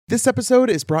This episode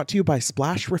is brought to you by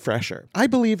Splash Refresher. I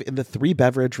believe in the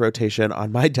 3-beverage rotation on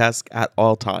my desk at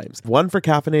all times. One for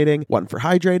caffeinating, one for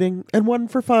hydrating, and one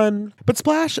for fun. But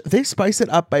Splash, they spice it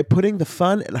up by putting the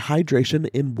fun and hydration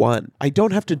in one. I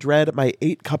don't have to dread my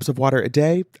 8 cups of water a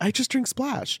day. I just drink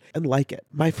Splash and like it.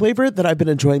 My flavor that I've been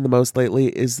enjoying the most lately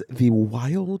is the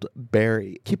Wild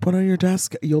Berry. Keep one on your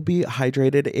desk. You'll be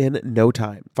hydrated in no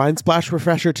time. Find Splash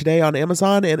Refresher today on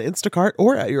Amazon and Instacart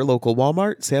or at your local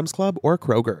Walmart, Sam's Club, or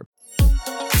Kroger.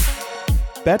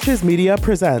 Betches Media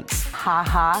presents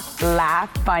Ha,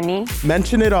 laugh, funny.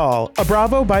 Mention It All, a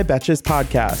Bravo by Betches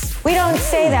podcast. We don't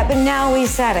say that, but now we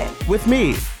said it. With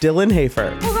me, Dylan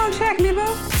Hafer. Who's gonna check me,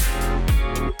 boo?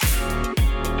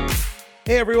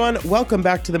 Hey everyone, welcome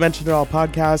back to the Mention It All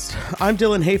podcast. I'm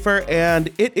Dylan Hafer, and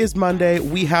it is Monday.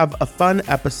 We have a fun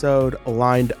episode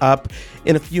lined up.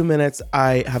 In a few minutes,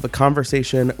 I have a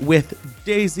conversation with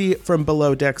Daisy from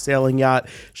Below Deck Sailing Yacht.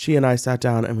 She and I sat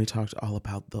down and we talked all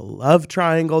about the love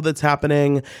triangle that's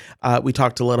happening. We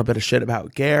talked a little bit of shit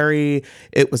about Gary.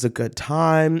 It was a good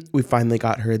time. We finally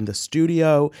got her in the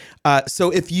studio. So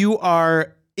if you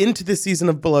are into this season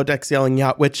of Below Deck Sailing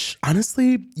Yacht, which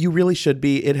honestly, you really should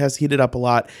be. It has heated up a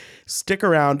lot. Stick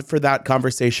around for that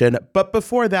conversation. But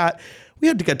before that, we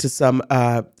had to get to some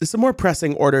more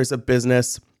pressing orders of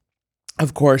business.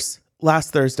 Of course,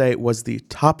 last Thursday was the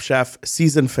Top Chef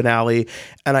season finale,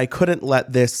 and I couldn't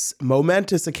let this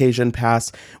momentous occasion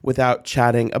pass without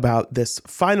chatting about this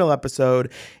final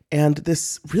episode and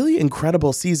this really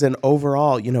incredible season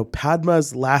overall. You know,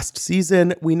 Padma's last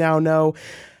season, we now know.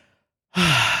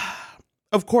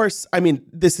 Of course, I mean,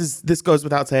 this goes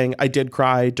without saying. I did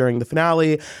cry during the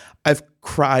finale. I've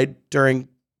cried during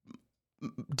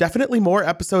definitely more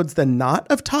episodes than not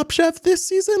of Top Chef this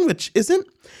season, which isn't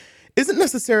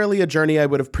necessarily a journey I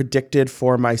would have predicted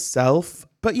for myself.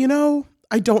 But, you know,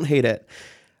 I don't hate it.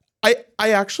 I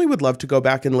actually would love to go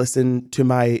back and listen to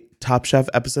my Top Chef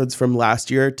episodes from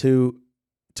last year to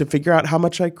figure out how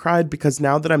much I cried, because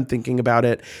now that I'm thinking about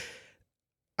it,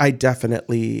 I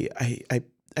definitely,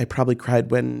 I probably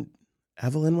cried when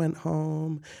Evelyn went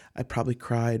home. I probably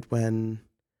cried when,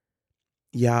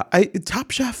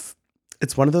 Top Chef,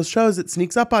 it's one of those shows, it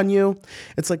sneaks up on you.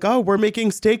 It's like, oh, we're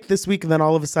making steak this week. And then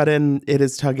all of a sudden it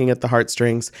is tugging at the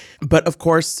heartstrings. But of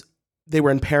course, they were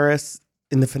in Paris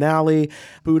in the finale.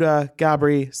 Buddha,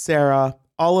 Gabri, Sarah,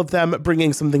 all of them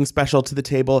bringing something special to the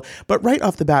table. But right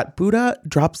off the bat, Buddha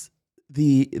drops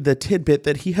the tidbit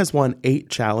that he has won 8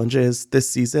 challenges this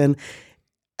season.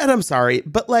 And I'm sorry,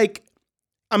 but like,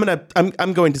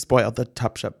 I'm going to spoil the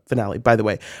Top Chef finale, by the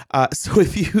way. So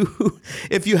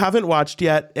if you haven't watched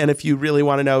yet, and if you really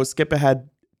want to know, skip ahead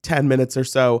 10 minutes or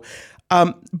so.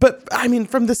 But I mean,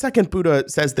 from the second Buddha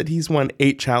says that he's won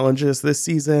 8 challenges this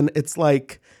season, it's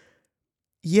like,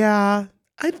 yeah,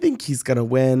 I think he's going to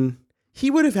win.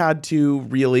 He would have had to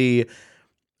really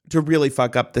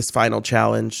fuck up this final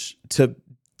challenge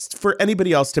for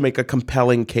anybody else to make a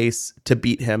compelling case to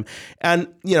beat him. And,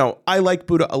 you know, I like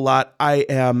Buddha a lot. I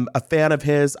am a fan of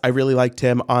his. I really liked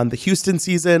him on the Houston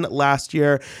season last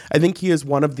year. I think he is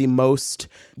one of the most,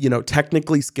 you know,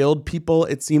 technically skilled people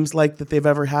it seems like that they've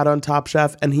ever had on Top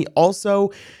Chef. And he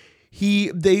also,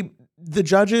 the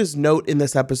judges note in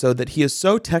this episode that he is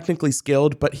so technically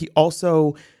skilled, but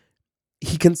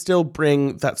he can still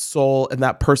bring that soul and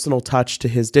that personal touch to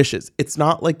his dishes. It's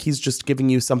not like he's just giving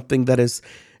you something that is,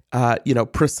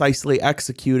 precisely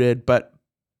executed, but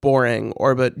boring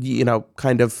but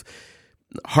kind of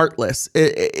heartless.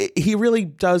 He really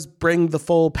does bring the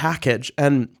full package.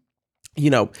 And, you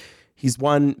know, he's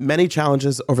won many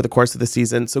challenges over the course of the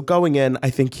season. So going in, I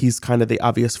think he's kind of the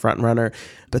obvious front runner.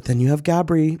 But then you have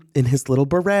Gabri in his little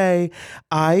beret.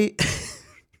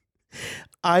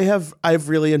 I've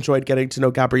really enjoyed getting to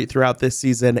know Gabri throughout this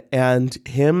season, and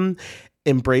him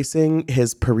embracing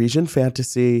his Parisian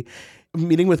fantasy,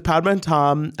 meeting with Padma and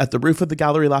Tom at the roof of the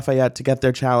Galerie Lafayette to get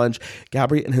their challenge.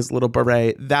 Gabri in his little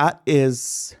beret. That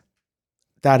is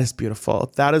beautiful.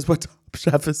 That is what Top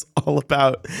Chef is all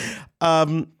about. I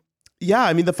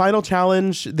mean, the final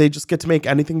challenge, they just get to make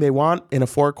anything they want in a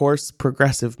 4-course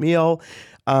progressive meal.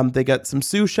 They get some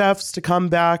sous chefs to come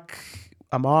back.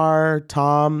 Amar,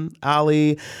 Tom,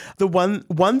 Ali. The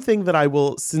one thing that I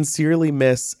will sincerely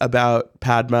miss about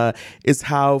Padma is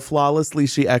how flawlessly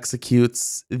she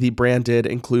executes the branded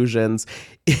inclusions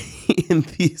in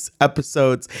these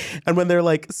episodes. And when they're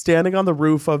like standing on the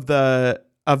roof of the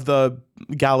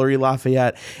Galerie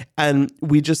Lafayette, and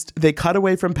they cut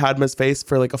away from Padma's face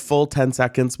for like a full 10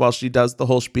 seconds while she does the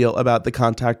whole spiel about the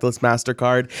contactless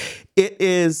MasterCard. It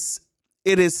is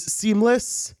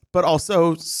seamless, but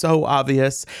also so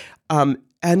obvious.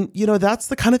 And, that's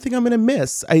the kind of thing I'm going to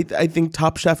miss. I think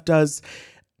Top Chef does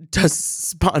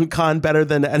SponCon better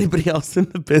than anybody else in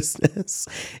the business.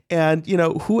 And,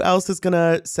 who else is going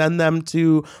to send them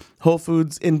to Whole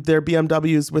Foods in their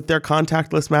BMWs with their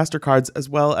contactless MasterCards, as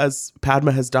well as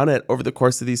Padma has done it over the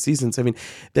course of these seasons? I mean,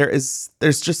 there's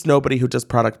just nobody who does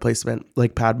product placement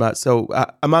like Padma. So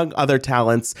among other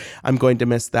talents, I'm going to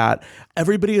miss that.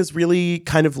 Everybody is really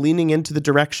kind of leaning into the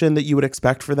direction that you would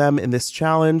expect for them in this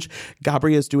challenge.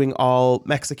 Gabri is doing all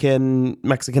Mexican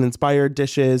inspired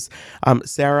dishes.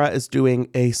 Sarah is doing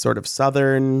a sort of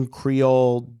Southern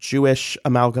Creole Jewish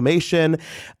amalgamation.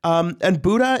 And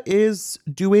Buddha is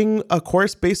doing a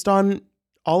course based on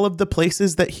all of the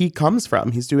places that he comes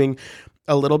from. He's doing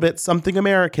a little bit something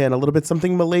American, a little bit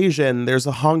something Malaysian. There's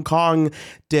a Hong Kong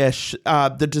dish.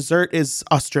 The dessert is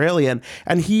Australian.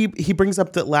 And he brings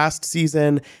up that last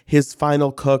season, his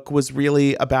final cook was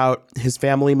really about his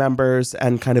family members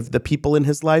and kind of the people in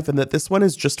his life, and that this one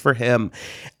is just for him.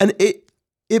 And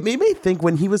it made me think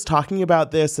when he was talking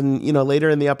about this, and, later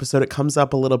in the episode, it comes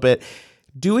up a little bit,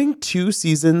 doing 2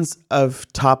 seasons of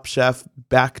Top Chef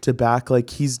back to back like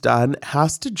he's done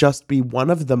has to just be one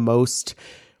of the most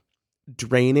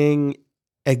draining,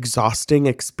 exhausting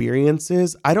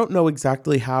experiences. I don't know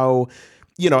exactly how,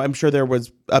 I'm sure there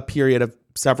was a period of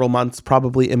several months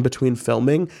probably in between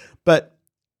filming, but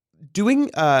doing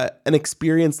an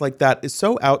experience like that is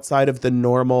so outside of the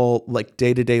normal, like,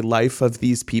 day-to-day life of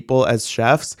these people as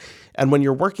chefs. And when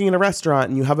you're working in a restaurant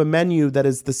and you have a menu that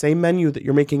is the same menu that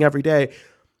you're making every day,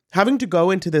 having to go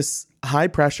into this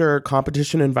high-pressure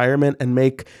competition environment and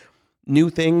make new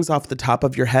things off the top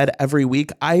of your head every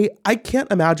week, I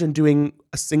can't imagine doing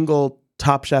a single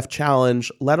Top Chef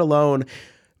challenge, let alone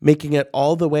making it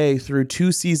all the way through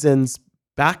 2 seasons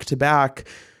back to back,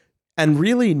 and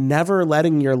really never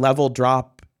letting your level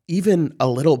drop even a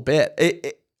little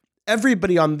bit.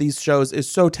 Everybody on these shows is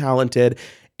so talented,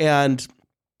 and,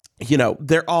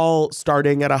 they're all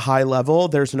starting at a high level.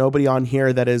 There's nobody on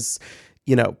here that is,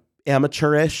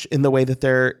 amateurish in the way that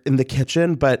they're in the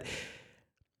kitchen, but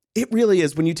it really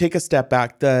is, when you take a step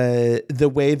back,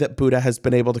 the way that Buddha has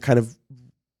been able to kind of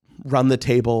run the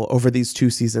table over these 2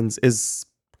 seasons is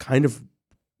kind of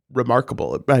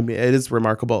remarkable. I mean, it is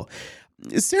remarkable.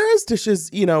 Sarah's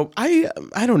dishes, I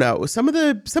don't know. Some of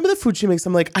the food she makes,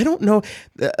 I'm like, I don't know.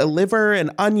 Liver and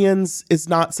onions is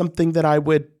not something that I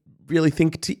would really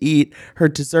think to eat. Her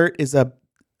dessert is a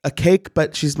cake,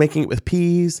 but she's making it with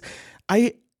peas.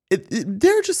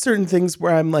 There are just certain things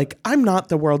where I'm like, I'm not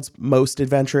the world's most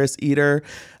adventurous eater.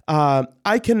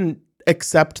 I can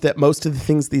accept that most of the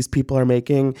things these people are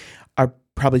making are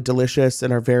probably delicious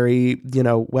and are very,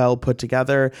 well put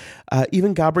together.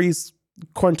 Even Gabri's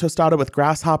corn tostada with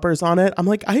grasshoppers on it, I'm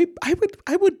like, I think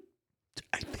I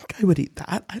would eat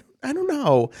that. I don't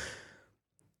know.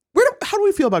 How do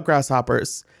we feel about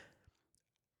grasshoppers?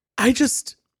 I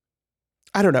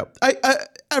don't know.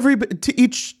 Everybody, to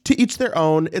each their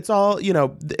own. It's all,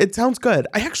 it sounds good.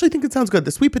 I actually think it sounds good.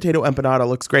 The sweet potato empanada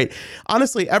looks great.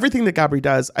 Honestly, everything that Gabri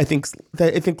does, I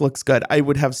think looks good. I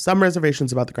would have some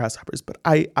reservations about the grasshoppers, but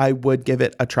I would give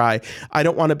it a try. I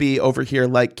don't want to be over here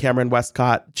like Cameron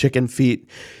Westcott, chicken feet,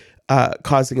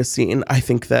 causing a scene. I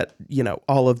think that,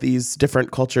 all of these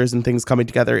different cultures and things coming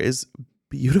together is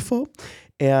beautiful.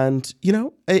 And,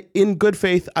 in good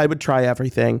faith, I would try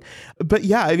everything. But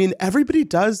yeah, I mean, everybody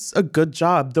does a good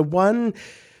job. The one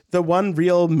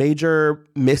real major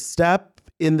misstep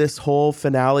in this whole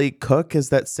finale cook is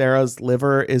that Sarah's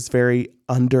liver is very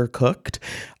undercooked.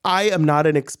 I am not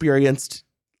an experienced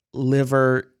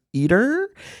liver eater,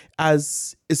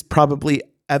 as is probably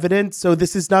evident. So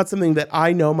this is not something that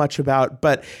I know much about,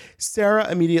 but Sarah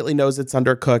immediately knows it's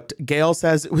undercooked. Gail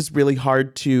says it was really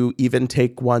hard to even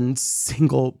take one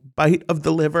single bite of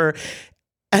the liver.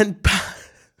 And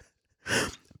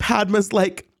Padma's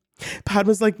like,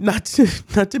 not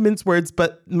to mince words,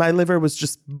 but my liver was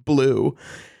just blue.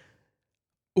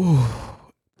 Ooh,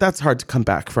 that's hard to come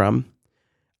back from.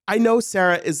 I know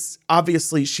Sarah is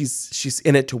obviously she's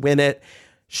in it to win it.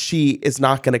 She is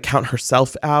not going to count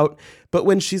herself out. But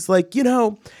when she's like,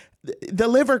 the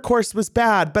liver course was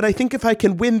bad, but I think if I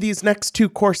can win these next 2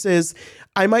 courses,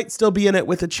 I might still be in it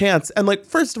with a chance. And like,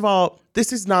 first of all,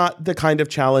 this is not the kind of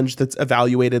challenge that's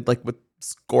evaluated like with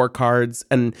scorecards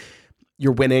and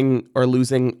you're winning or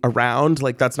losing a round.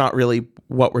 Like, that's not really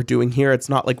what we're doing here. It's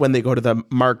not like when they go to the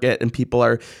market and people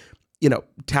are,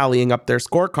 tallying up their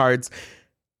scorecards.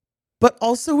 But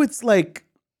also it's like,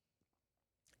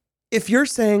 if you're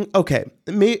saying, okay,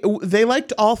 they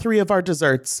liked all 3 of our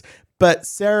desserts, but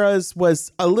Sarah's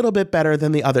was a little bit better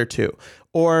than the other 2.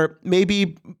 Or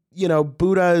maybe,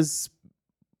 Buddha's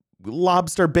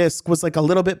lobster bisque was like a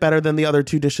little bit better than the other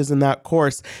two dishes in that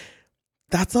course.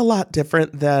 That's a lot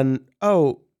different than,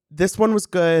 oh, this one was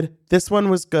good,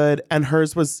 and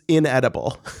hers was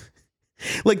inedible.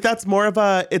 Like that's more of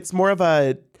a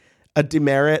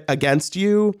demerit against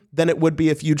you than it would be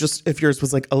if yours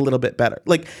was like a little bit better.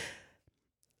 Like,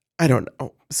 I don't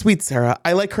know. Sweet Sarah.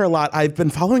 I like her a lot. I've been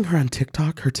following her on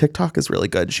TikTok. Her TikTok is really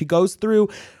good. She goes through,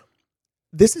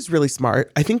 this is really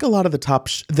smart. I think a lot of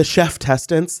the chef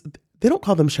testants, they don't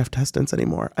call them chef testants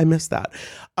anymore. I miss that.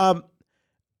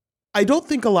 I don't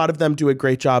think a lot of them do a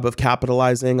great job of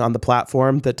capitalizing on the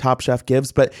platform that Top Chef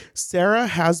gives, but Sarah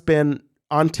has been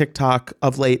on TikTok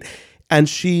of late, and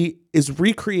she is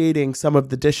recreating some of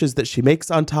the dishes that she makes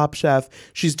on Top Chef.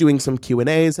 She's doing some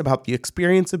Q&As about the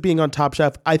experience of being on Top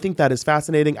Chef. I think that is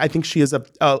fascinating. I think she is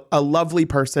a lovely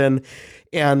person,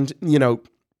 and, you know,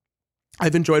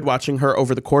 I've enjoyed watching her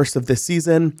over the course of this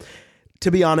season.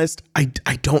 To be honest, I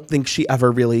don't think she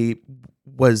ever really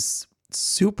was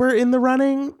super in the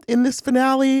running in this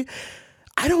finale.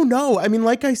 I don't know. I mean,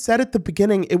 like I said at the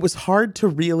beginning, it was hard to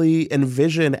really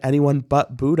envision anyone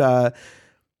but Buddha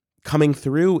coming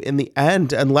through in the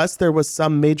end unless there was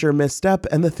some major misstep.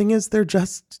 And the thing is, there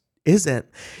just isn't.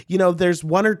 You know, there's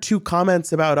one or two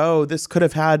comments about, oh, this could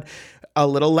have had a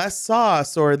little less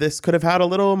sauce, or this could have had a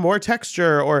little more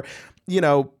texture, or, you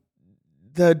know,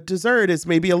 the dessert is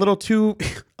maybe a little too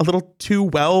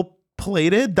well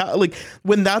plated. That, like,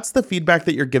 when that's the feedback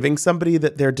that you're giving somebody,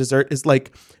 that their dessert is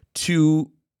like too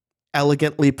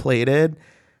elegantly plated,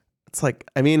 it's like,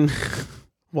 I mean,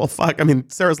 well, fuck. I mean,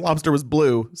 Sarah's lobster was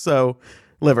blue, so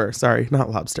liver. Sorry, not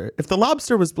lobster. If the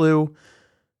lobster was blue,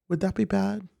 would that be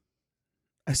bad?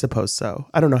 I suppose so.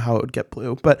 I don't know how it would get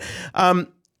blue, but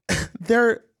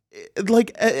they're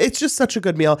like, it's just such a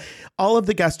good meal. All of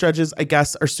the guest judges, I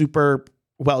guess, are super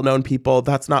well-known people.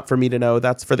 That's not for me to know.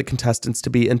 That's for the contestants to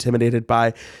be intimidated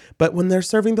by. But when they're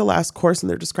serving the last course and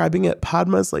they're describing it,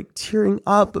 Padma's like tearing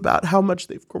up about how much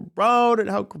they've grown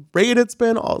and how great it's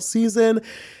been all season.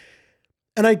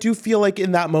 And I do feel like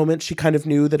in that moment, she kind of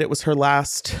knew that it was her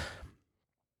last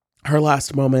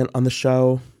moment on the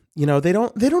show. You know, they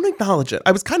don't acknowledge it.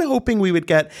 I was kind of hoping we would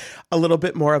get a little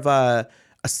bit more of a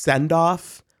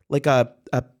send-off, like a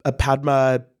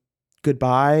Padma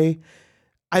goodbye.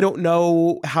 I don't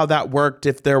know how that worked,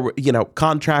 if there were, you know,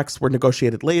 contracts were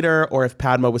negotiated later, or if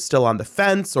Padma was still on the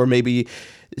fence, or maybe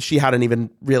she hadn't even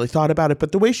really thought about it.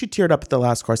 But the way she teared up at the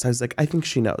last course, I was like, I think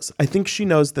she knows. I think she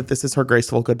knows that this is her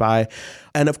graceful goodbye.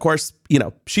 And of course, you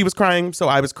know, she was crying, so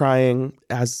I was crying,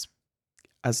 as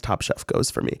Top Chef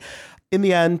goes for me. In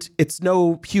the end, it's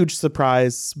no huge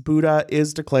surprise. Buddha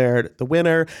is declared the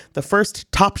winner, the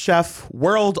first Top Chef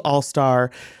World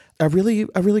All-Star. A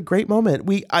really great moment.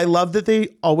 I love that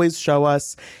they always show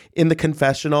us in the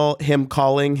confessional him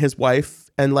calling his wife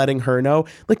and letting her know.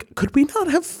 Like, could we not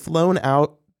have flown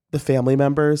out the family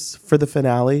members for the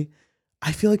finale?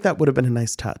 I feel like that would have been a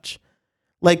nice touch.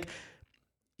 Like,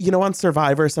 you know, on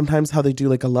Survivor, sometimes how they do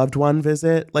like a loved one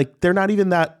visit, like they're not even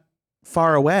that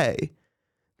far away.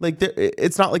 Like,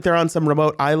 it's not like they're on some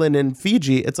remote island in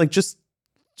Fiji. It's like just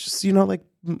you know, like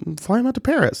fly them out to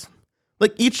Paris.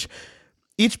 Like each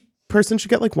person should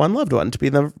get like one loved one to be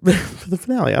the for the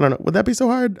finale. I don't know. Would that be so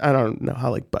hard? I don't know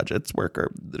how like budgets work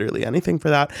or literally anything for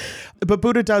that. But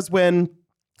Buddha does win.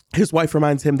 His wife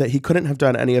reminds him that he couldn't have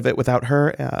done any of it without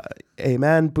her.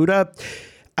 Amen. Buddha,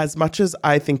 as much as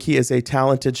I think he is a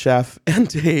talented chef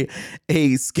and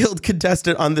a skilled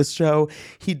contestant on this show,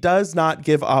 he does not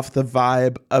give off the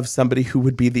vibe of somebody who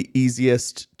would be the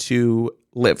easiest to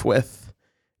live with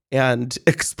and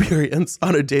experience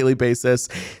on a daily basis.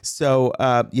 So,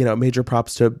 you know, major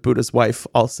props to Buddha's wife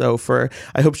also for,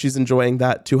 I hope she's enjoying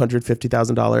that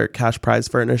 $250,000 cash prize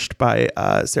furnished by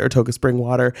Saratoga Spring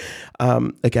Water.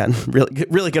 Again,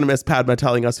 really going to miss Padma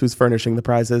telling us who's furnishing the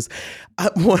prizes.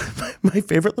 My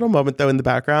favorite little moment, though, in the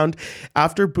background,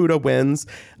 after Buddha wins,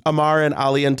 Amar and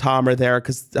Ali and Tom are there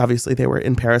because obviously they were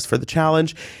in Paris for the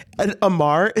challenge. And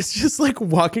Amar is just like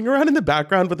walking around in the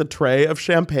background with a tray of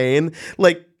champagne,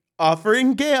 like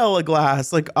offering Gail a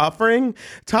glass, like offering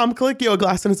Tom Colicchio a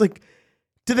glass. And it's like,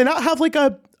 do they not have like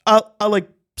a like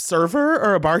server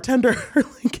or a bartender or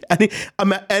like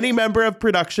any member of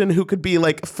production who could be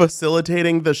like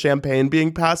facilitating the champagne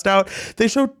being passed out? They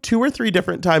show 2 or 3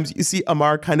 different times you see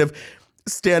Amar kind of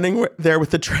standing there with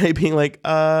the tray being like,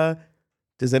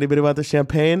 does anybody want the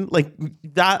champagne? Like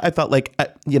that, I felt like,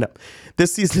 you know,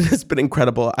 this season has been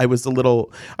incredible. I was a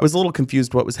little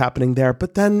confused what was happening there,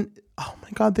 but then, oh my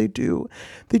God, they do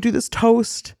this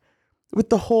toast with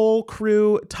the whole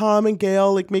crew, Tom and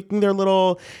Gail, like making their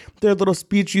little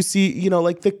speech. You see, you know,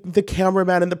 like the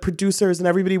cameraman and the producers and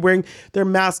everybody wearing their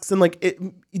masks, and like it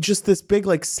just this big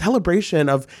like celebration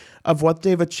of what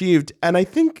they've achieved. And I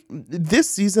think this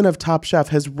season of Top Chef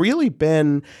has really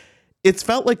been, it's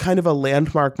felt like kind of a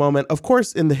landmark moment, of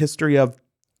course, in the history of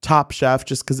Top Chef,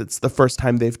 just because it's the first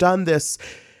time they've done this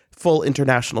full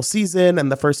international season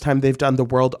and the first time they've done the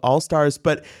World All-Stars.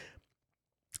 But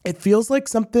it feels like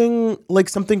something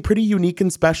pretty unique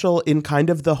and special in kind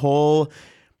of the whole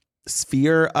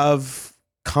sphere of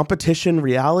competition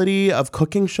reality of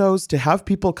cooking shows, to have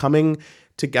people coming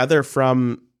together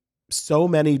from so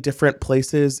many different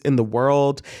places in the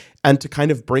world and to kind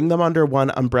of bring them under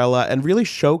one umbrella and really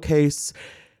showcase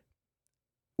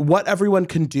what everyone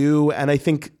can do. And I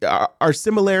think our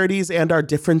similarities and our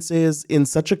differences in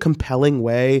such a compelling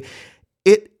way.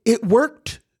 It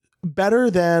worked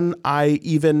better than I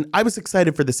was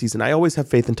excited for the season. I always have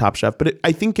faith in Top Chef, but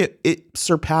I think it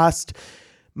surpassed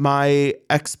my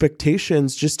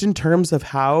expectations just in terms of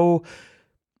how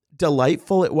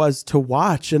delightful it was to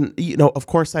watch. And, you know, of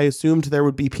course, I assumed there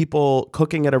would be people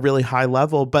cooking at a really high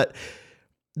level, but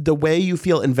the way you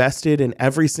feel invested in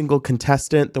every single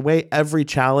contestant, the way every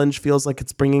challenge feels like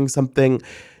it's bringing something,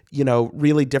 you know,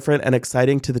 really different and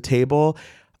exciting to the table.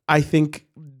 I think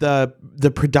the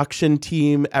production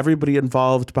team, everybody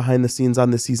involved behind the scenes on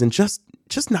this season just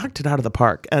knocked it out of the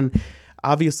park. And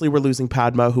obviously we're losing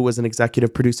Padma, who was an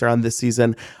executive producer on this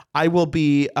season. I will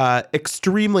be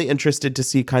extremely interested to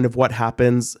see kind of what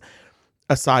happens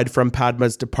aside from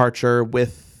Padma's departure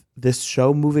with this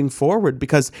show moving forward,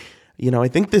 because, you know, I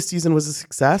think this season was a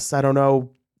success. I don't know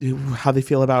how they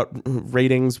feel about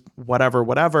ratings,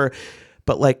 whatever,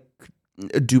 but like,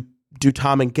 do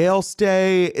Tom and Gail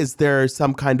stay? Is there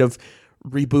some kind of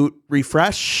reboot,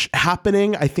 refresh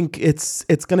happening? I think it's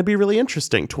going to be really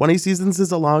interesting. 20 seasons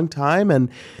is a long time, and,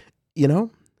 you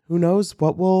know, who knows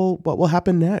what will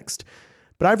happen next.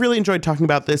 But I've really enjoyed talking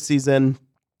about this season.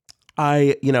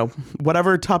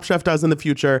 Whatever Top Chef does in the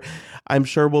future, I'm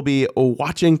sure we'll be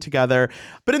watching together.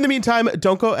 But in the meantime,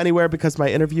 don't go anywhere, because my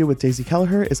interview with Daisy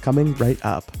Kelliher is coming right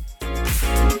up.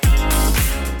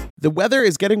 The weather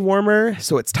is getting warmer,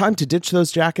 so it's time to ditch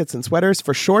those jackets and sweaters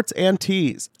for shorts and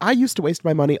tees. I used to waste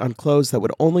my money on clothes that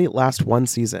would only last one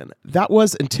season. That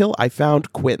was until I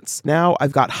found Quince. Now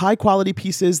I've got high-quality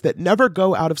pieces that never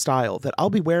go out of style that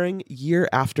I'll be wearing year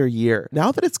after year.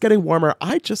 Now that it's getting warmer,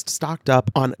 I just stocked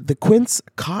up on the Quince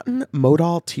cotton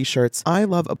modal t-shirts. I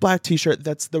love a black t-shirt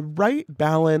that's the right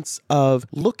balance of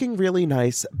looking really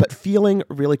nice but feeling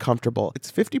really comfortable.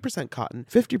 It's 50% cotton,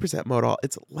 50% modal.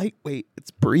 It's lightweight,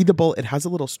 it's breathable. It has a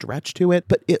little stretch to it,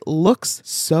 but it looks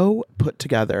so put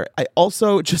together. I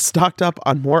also just stocked up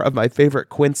on more of my favorite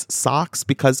Quince socks,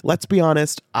 because let's be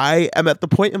honest, I am at the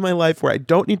point in my life where I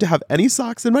don't need to have any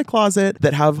socks in my closet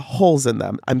that have holes in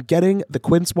them. I'm getting the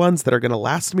Quince ones that are going to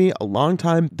last me a long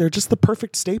time. They're just the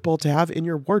perfect staple to have in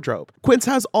your wardrobe. Quince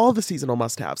has all the seasonal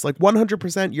must-haves, like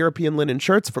 100% European linen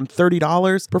shirts from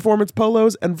 $30, performance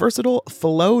polos, and versatile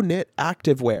faux knit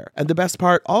activewear. And the best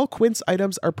part, all Quince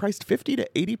items are priced 50 to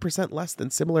 80% less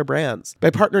than similar brands. By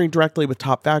partnering directly with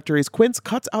top factories, Quince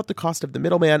cuts out the cost of the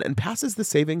middleman and passes the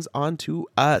savings on to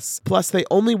us. Plus, they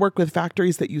only work with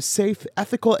factories that use safe,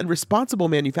 ethical, and responsible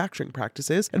manufacturing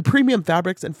practices and premium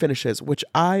fabrics and finishes, which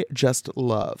I just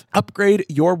love. Upgrade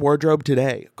your wardrobe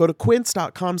today. Go to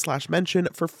quince.com/mention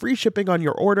for free shipping on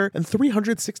your order and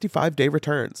 365-day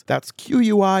returns. That's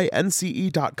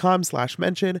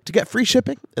QUINCE.com/mention to get free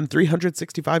shipping and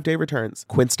 365-day returns.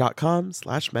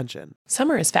 Quince.com/mention.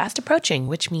 Summer is fast approaching,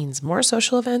 which means more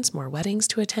social events, more weddings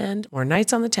to attend, more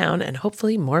nights on the town, and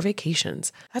hopefully more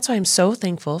vacations. That's why I'm so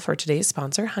thankful for today's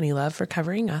sponsor, Honeylove, for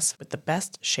covering us with the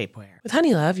best shapewear. With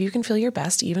Honeylove, you can feel your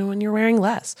best even when you're wearing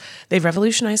less. They've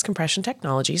revolutionized compression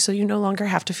technology, so you no longer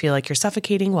have to feel like you're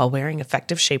suffocating while wearing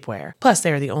effective shapewear. Plus,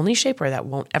 they are the only shapewear that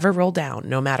won't ever roll down,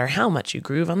 no matter how much you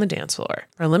groove on the dance floor.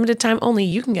 For a limited time only,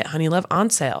 you can get Honeylove on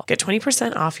sale. Get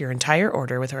 20% off your entire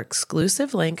order with our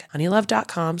exclusive link,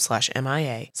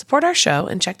 honeylove.com/MIA. Support our show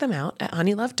and check them out at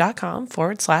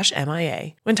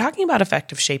honeylove.com/MIA. When talking about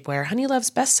effective shapewear, Honeylove's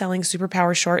best-selling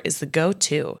Superpower Short is the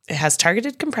go-to. It has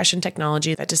targeted compression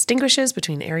technology that distinguishes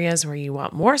between areas where you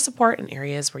want more support and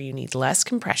areas where you need less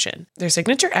compression. Their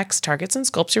Signature X targets and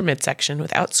sculpts your midsection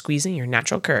without squeezing your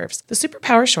natural curves. The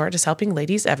Superpower Short is helping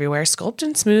ladies everywhere sculpt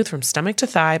and smooth from stomach to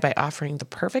thigh by offering the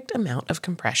perfect amount of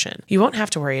compression. You won't have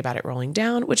to worry about it rolling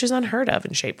down, which is unheard of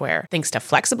in shapewear, thanks to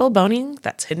flexible boning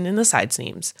that's hidden in the side seam.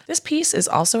 seams. This piece is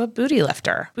also a booty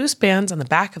lifter. Boost bands on the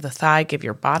back of the thigh give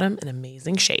your bottom an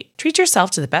amazing shape. Treat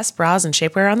yourself to the best bras and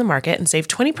shapewear on the market and save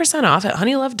 20% off at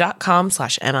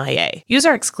honeylove.com/MIA. Use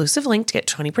our exclusive link to get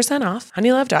 20% off,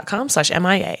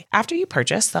 honeylove.com/MIA. After you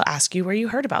purchase, they'll ask you where you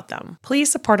heard about them.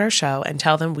 Please support our show and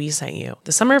tell them we sent you.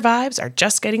 The summer vibes are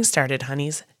just getting started,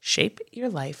 honeys. Shape your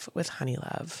life with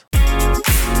Honeylove.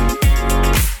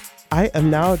 I am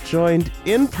now joined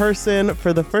in person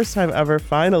for the first time ever,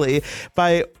 finally,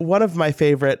 by one of my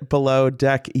favorite below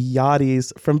deck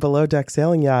yachties from Below Deck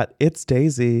Sailing Yacht. It's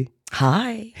Daisy.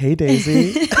 Hi. Hey,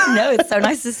 Daisy. No, it's so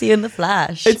nice to see you in the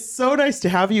flesh. It's so nice to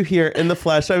have you here in the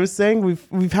flesh. I was saying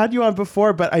we've had you on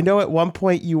before, but I know at one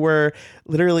point you were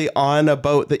literally on a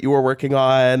boat that you were working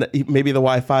on. Maybe the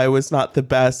Wi-Fi was not the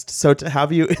best. So to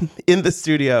have you in the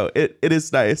studio, it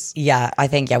is nice. Yeah, I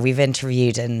think, we've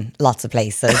interviewed in lots of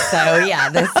places. So yeah,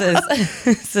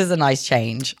 this is a nice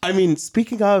change. I mean,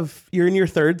 speaking of, you're in your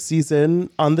third season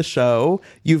on the show.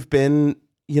 You've been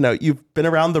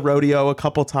around the rodeo a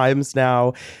couple times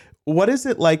now. What is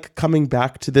it like coming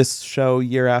back to this show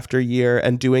year after year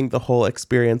and doing the whole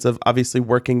experience of obviously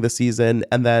working the season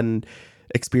and then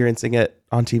experiencing it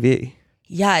on TV?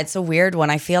 Yeah, it's a weird one.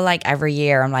 I feel like every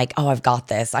year I'm like, oh, I've got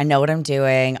this. I know what I'm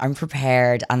doing. I'm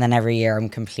prepared. And then every year I'm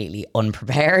completely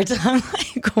unprepared. I'm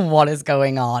like, what is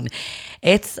going on?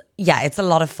 It's a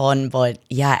lot of fun. But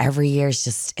yeah, every year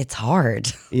it's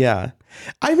hard. Yeah.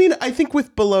 I mean, I think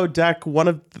with Below Deck, one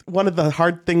of the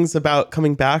hard things about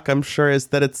coming back, I'm sure, is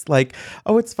that it's like,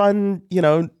 oh, it's fun,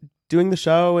 doing the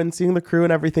show and seeing the crew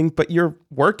and everything, but you're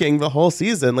working the whole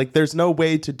season. Like, there's no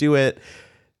way to do it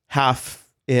half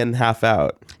in, half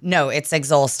out. No, it's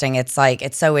exhausting. It's like,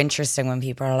 it's so interesting when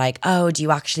people are like, oh, do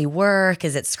you actually work?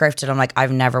 Is it scripted? I'm like,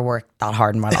 I've never worked that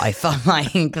hard in my life. I'm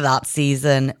like, that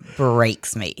season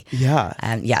breaks me. Yeah.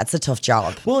 And it's a tough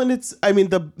job. Well, and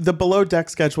the Below Deck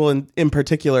schedule in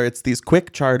particular, it's these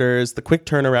quick charters, the quick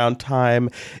turnaround time.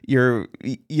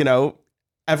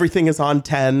 Everything is on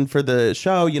 10 for the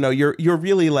show. You're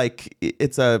really like,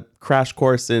 it's a crash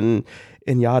course in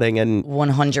yachting. And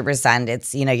 100%.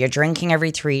 It's, you're drinking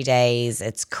every 3 days.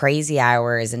 It's crazy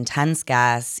hours, intense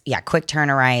gas. Yeah, quick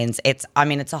turnarounds. It's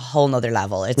a whole nother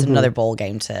level. It's another bowl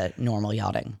game to normal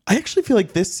yachting. I actually feel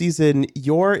like this season,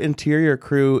 your interior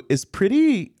crew is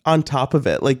pretty on top of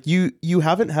it. Like you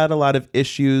haven't had a lot of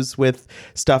issues with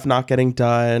stuff not getting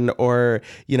done, or,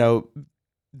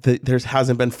 there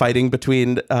hasn't been fighting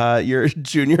between your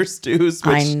junior stews.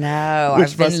 I know.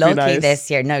 I've been lucky this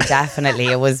year. No, definitely.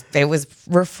 It was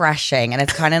refreshing, and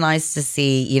it's kind of nice to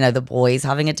see, the boys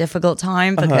having a difficult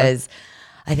time, because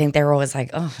I think they were always like,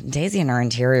 oh, Daisy and her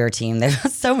interior team, they've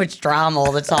got so much drama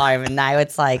all the time. And now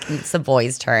it's like, it's the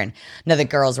boys' turn. No, the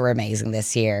girls were amazing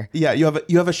this year. Yeah, you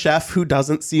have a chef who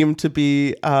doesn't seem to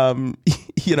be, on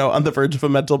the verge of a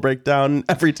mental breakdown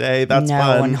every day. That's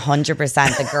fun.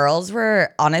 100%. The girls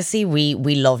were, honestly, we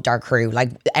loved our crew. Like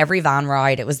every van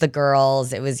ride, it was the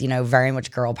girls. It was, very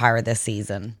much girl power this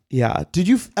season. Yeah. Did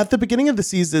you, at the beginning of the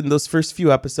season, those first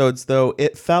few episodes, though,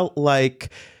 it felt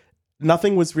like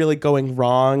nothing was really going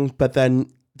wrong, but then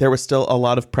there was still a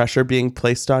lot of pressure being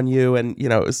placed on you, and it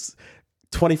was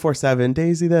 24/7,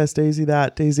 Daisy this, Daisy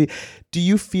that, Daisy. Do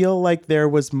you feel like there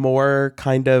was more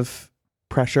kind of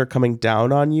pressure coming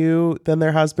down on you than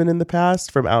there has been in the past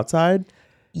from outside?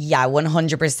 Yeah,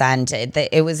 100%.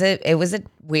 It was a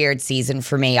weird season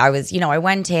for me. I was, I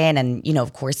went in and,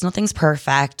 of course nothing's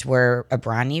perfect. We're a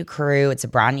brand new crew. It's a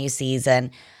brand new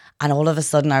season. And all of a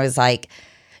sudden I was like,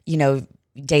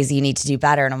 Daisy, you need to do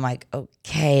better. And I'm like,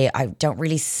 okay, I don't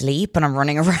really sleep and I'm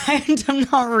running around. I'm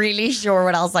not really sure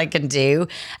what else I can do.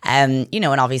 And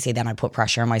obviously then I put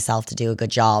pressure on myself to do a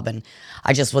good job, and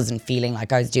I just wasn't feeling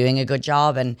like I was doing a good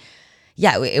job. And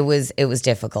yeah, it was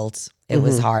difficult. It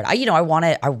was hard.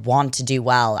 I want to do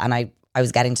well. And I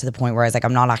was getting to the point where I was like,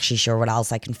 I'm not actually sure what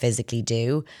else I can physically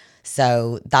do.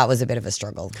 So that was a bit of a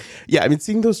struggle. Yeah. I mean,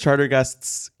 seeing those charter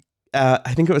guests,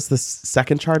 I think it was the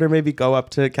second charter, maybe, go up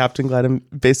to Captain Glenn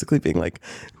and basically being like,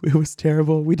 it was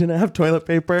terrible. We didn't have toilet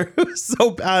paper. It was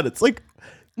so bad. It's like,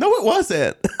 no, it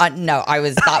wasn't. No, I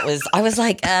was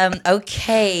like,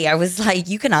 okay. I was like,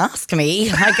 you can ask me.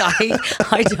 Like,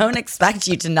 I don't expect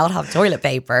you to not have toilet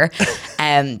paper.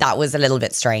 That was a little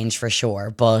bit strange for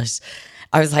sure. But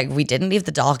I was like, we didn't leave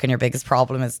the dock and your biggest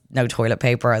problem is no toilet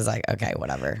paper. I was like, okay,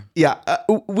 whatever. Yeah.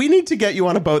 We need to get you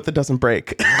on a boat that doesn't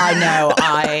break. I know.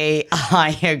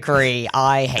 I agree.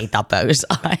 I hate that boat.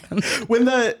 When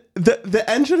the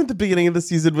engine at the beginning of the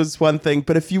season was one thing,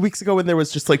 but a few weeks ago when there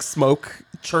was just like smoke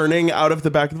churning out of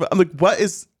the back of the boat, I'm like, what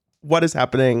is What is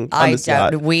happening on this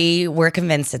yacht? We were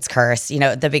convinced it's cursed. You know,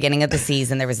 at the beginning of the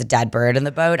season, there was a dead bird in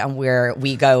the boat, and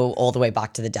we go all the way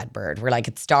back to the dead bird. We're like,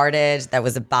 it started, that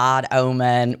was a bad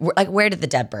omen. We're like, where did the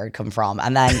dead bird come from?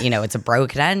 And then, you know, it's a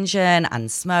broken engine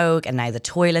and smoke, and now the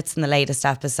toilets in the latest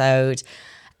episode.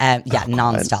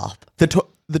 Nonstop.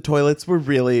 The toilets were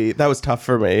really, that was tough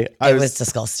for me. It was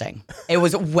disgusting. It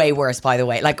was way worse, by the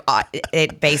way. Like,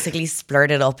 it basically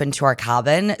splurted up into our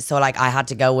cabin. So, like, I had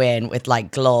to go in with,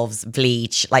 like, gloves,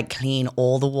 bleach, like, clean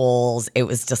all the walls. It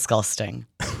was disgusting.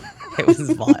 It was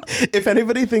vile. If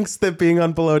anybody thinks that being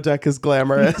on Below Deck is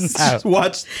glamorous,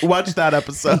 watch that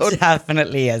episode. It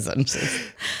definitely isn't.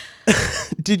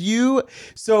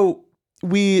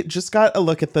 We just got a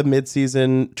look at the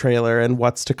mid-season trailer and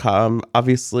what's to come.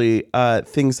 Obviously,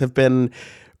 things have been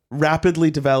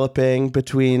rapidly developing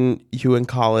between you and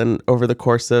Colin over the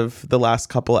course of the last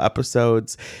couple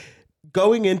episodes.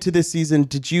 Going into this season,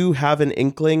 did you have an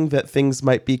inkling that things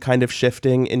might be kind of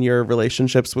shifting in your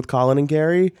relationships with Colin and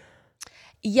Gary?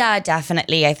 Yeah,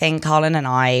 definitely. I think Colin and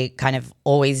I kind of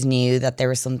always knew that there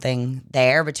was something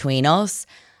there between us,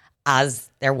 as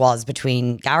there was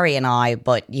between Gary and I,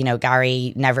 but, you know,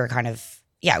 Gary never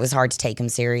it was hard to take him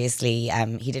seriously.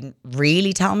 He didn't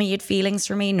really tell me he had feelings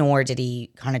for me, nor did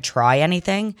he kind of try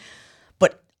anything.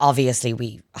 But obviously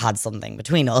we had something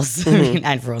between us. Mm-hmm. I mean,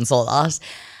 everyone saw that.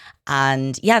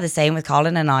 And yeah, the same with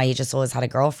Colin and I. He just always had a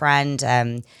girlfriend.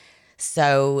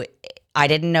 So I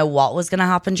didn't know what was going to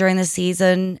happen during the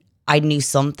season. I knew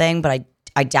something, but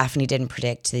I definitely didn't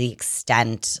predict to the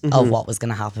extent of what was going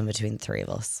to happen between the three of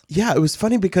us. Yeah, it was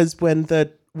funny because when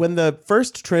the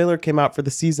first trailer came out for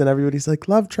the season, everybody's like,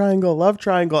 love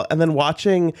triangle. And then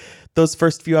watching those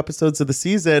first few episodes of the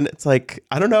season, it's like,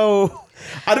 I don't know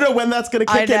when that's going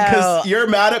to kick in because you're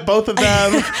mad at both of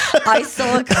them. I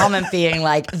saw a comment being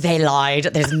like, they lied.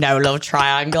 There's no love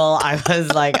triangle. I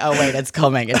was like, oh wait, it's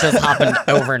coming. It just happened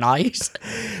overnight.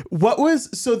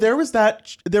 There was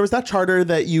that charter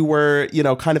that you were, you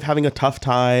know, kind of having a tough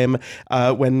time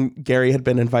when Gary had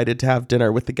been invited to have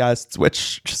dinner with the guests,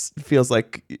 which just feels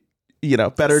like, you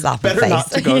know, better not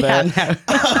to go there.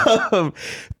 No.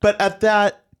 But at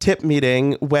that tip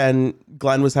meeting, when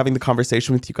Glenn was having the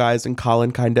conversation with you guys and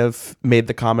Colin kind of made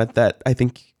the comment that I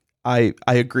think I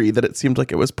agree that it seemed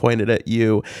like it was pointed at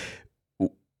you.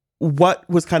 What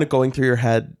was kind of going through your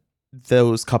head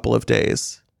those couple of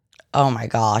days? Oh my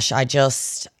gosh, I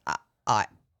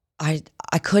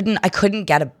couldn't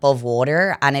get above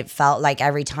water, and it felt like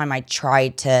every time I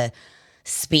tried to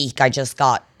speak,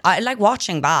 I like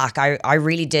watching back. I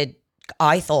really did.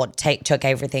 I thought took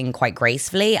everything quite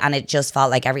gracefully, and it just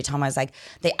felt like every time I was like,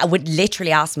 I would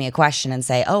literally ask me a question and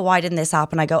say, oh, why didn't this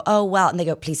happen? I go, oh, well, and they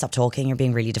go, please stop talking, you're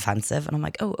being really defensive. And I'm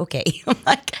like, oh, okay. I'm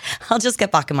like, I'll just get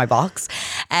back in my box.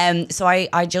 So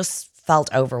I just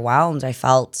felt overwhelmed. I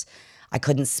felt I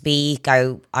couldn't speak.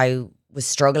 I was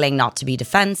struggling not to be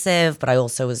defensive, but I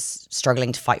also was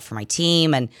struggling to fight for my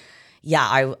team. And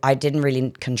yeah, I didn't really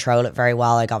control it very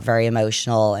well. I got very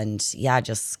emotional and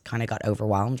just kind of got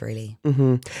overwhelmed, really.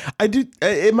 Mm-hmm.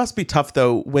 It must be tough,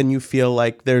 though, when you feel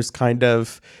like there's kind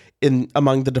of,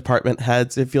 among the department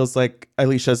heads, it feels like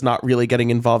Alicia's not really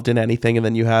getting involved in anything. And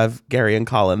then you have Gary and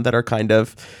Colin that are kind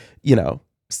of, you know,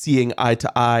 seeing eye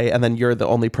to eye. And then you're the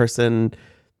only person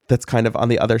that's kind of on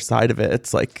the other side of it.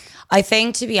 It's like, I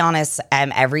think, to be honest,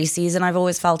 every season I've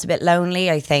always felt a bit lonely.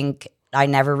 I think I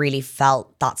never really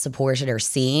felt that supported or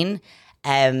seen.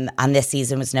 And this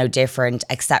season was no different,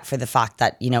 except for the fact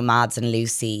that, you know, Mads and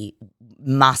Lucy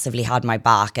massively had my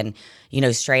back. And, you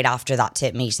know, straight after that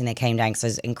tip meeting, they came down because I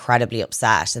was incredibly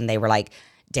upset. And they were like,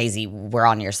 Daisy, we're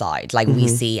on your side. Like, we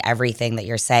see everything that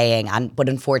you're saying. But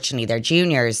unfortunately, they're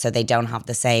juniors, so they don't have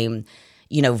the same,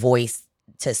 you know, voice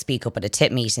to speak up at a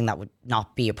tip meeting. That would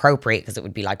not be appropriate because it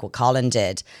would be like what Colin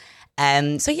did.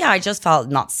 So I just felt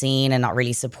not seen and not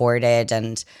really supported.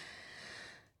 And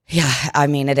yeah, I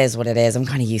mean, it is what it is. I'm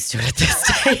kind of used to it at this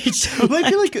stage.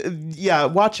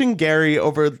 Watching Gary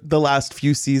over the last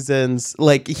few seasons,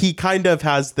 like, he kind of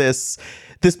has this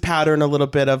pattern a little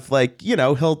bit of, like, you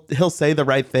know, he'll say the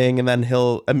right thing and then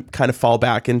he'll kind of fall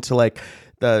back into, like,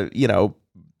 the, you know,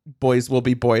 boys will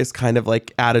be boys kind of,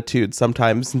 like, attitude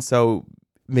sometimes. And so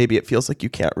maybe it feels like you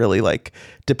can't really, like,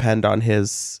 depend on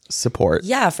his support.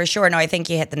 Yeah, for sure. No, I think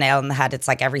you hit the nail on the head. It's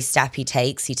like every step he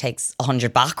takes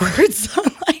 100 backwards.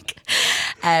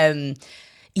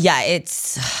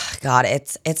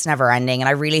 It's never ending. And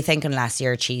I really think unless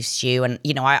you're a chief stew, and,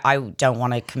 you know, I don't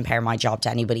want to compare my job to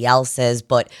anybody else's,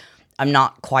 but I'm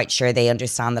not quite sure they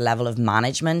understand the level of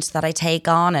management that I take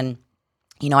on. And,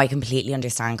 you know, I completely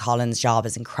understand Colin's job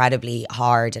is incredibly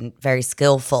hard and very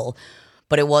skillful.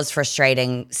 But it was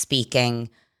frustrating speaking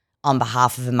on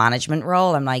behalf of a management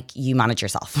role, I'm like, you manage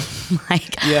yourself.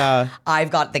 Like, Yeah. I've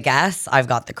got the guests, I've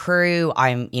got the crew.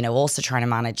 I'm, also trying to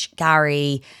manage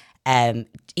Gary.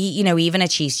 Even a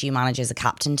chief stew manager is a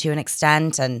captain to an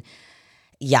extent. And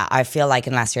yeah, I feel like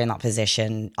unless you're in that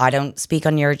position, I don't speak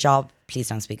on your job. Please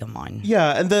don't speak on mine.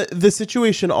 Yeah, and the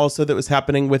situation also that was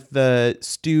happening with the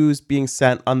stews being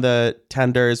sent on the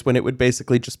tenders when it would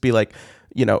basically just be like,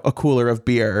 a cooler of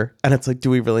beer. And it's like,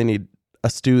 do we really need a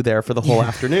stew there for the whole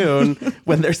afternoon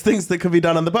when there's things that could be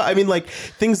done on the boat? I mean, like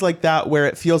things like that where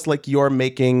it feels like you're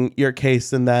making your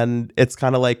case and then it's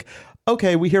kind of like,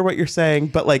 okay, we hear what you're saying,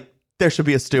 but like there should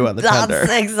be a stew on the tender.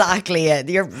 That's exactly it.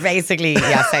 You're basically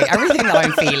saying everything that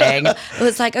I'm feeling. It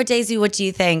was like, oh, Daisy, what do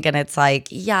you think? And it's like,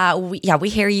 we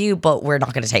hear you, but we're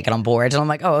not going to take it on board. And I'm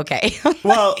like, oh, okay.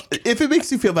 Well, if it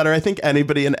makes you feel better, I think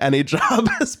anybody in any job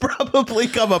has probably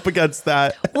come up against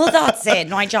that. Well, that's it.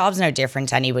 My job's no different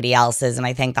to anybody else's. And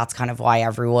I think that's kind of why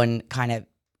everyone kind of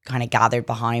gathered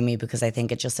behind me, because I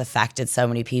think it just affected so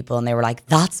many people and they were like,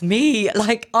 that's me.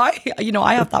 Like I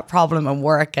have that problem at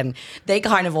work, and they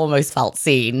kind of almost felt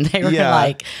seen. They were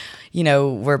like,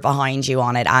 we're behind you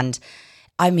on it. And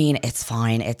I mean, it's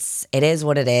fine. It is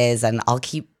what it is. And I'll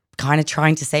keep kind of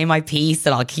trying to say my piece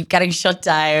and I'll keep getting shut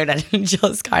down and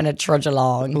just kind of trudge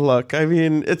along. Look, I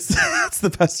mean, it's the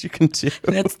best you can do.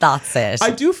 That's it.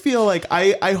 I do feel like,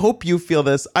 I hope you feel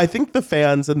this. I think the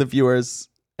fans and the viewers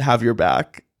have your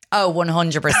back. Oh,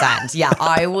 100%. Yeah,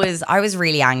 I was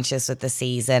really anxious with the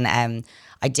season.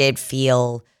 I did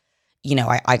feel,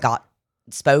 I got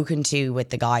spoken to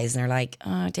with the guys and they're like,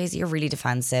 oh, Daisy, you're really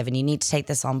defensive and you need to take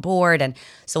this on board. And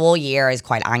so all year I was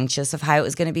quite anxious of how it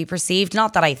was going to be perceived.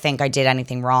 Not that I think I did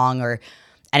anything wrong or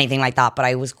anything like that, but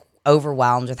I was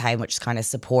overwhelmed with how much kind of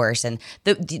support. And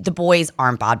the boys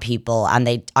aren't bad people,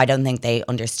 and I don't think they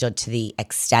understood to the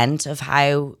extent of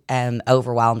how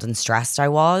overwhelmed and stressed I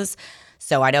was.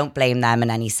 So I don't blame them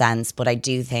in any sense, but I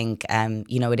do think,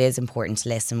 it is important to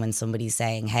listen when somebody's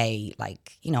saying, hey,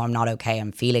 like, I'm not okay.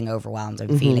 I'm feeling overwhelmed.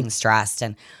 I'm feeling stressed.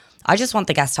 And I just want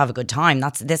the guests to have a good time.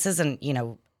 This isn't,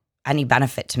 any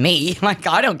benefit to me. Like,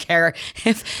 I don't care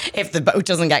if the boat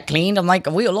doesn't get cleaned. I'm like,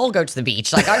 we'll all go to the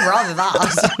beach. Like, I'd rather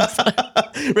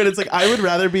that. Right. It's like, I would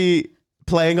rather be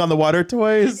playing on the water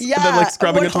toys than like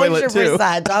scrubbing 100%. A toilet too.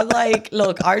 I'm like,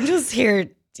 look, I'm just here,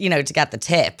 to get the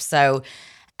tip. So,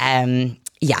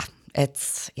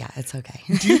 it's okay.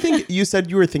 Do you think, you said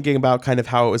you were thinking about kind of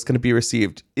how it was going to be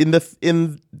received in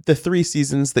the 3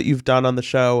 seasons that you've done on the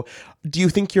show? Do you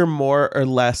think you're more or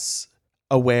less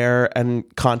aware and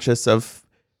conscious of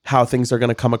how things are going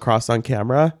to come across on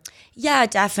camera? Yeah,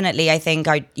 definitely. I think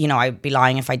I'd be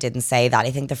lying if I didn't say that. I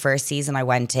think the first season I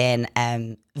went in,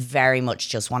 very much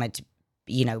just wanted to,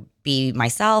 be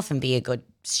myself and be a good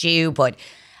stew, but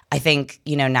I think,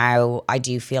 now I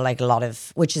do feel like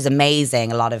which is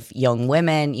amazing, a lot of young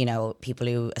women, people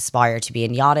who aspire to be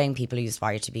in yachting, people who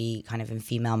aspire to be kind of in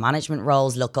female management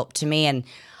roles look up to me. And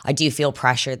I do feel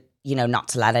pressure, not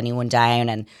to let anyone down.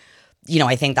 And,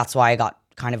 I think that's why I got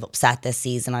kind of upset this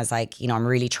season. I was like, I'm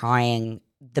really trying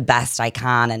the best I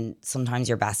can. And sometimes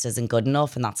your best isn't good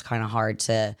enough. And that's kind of hard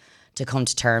to come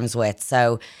to terms with.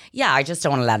 So, yeah, I just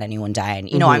don't want to let anyone down.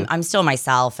 I'm still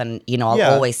myself, and, I'll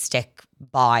always stick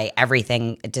by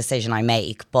everything decision I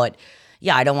make, but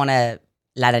yeah, I don't want to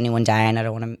let anyone down. I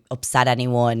don't want to upset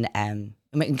anyone,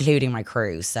 including my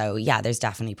crew. So yeah, there's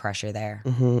definitely pressure there.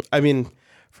 Mm-hmm. I mean,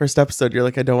 first episode, you're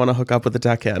like, I don't want to hook up with a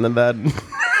deckhand, and then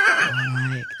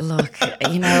look,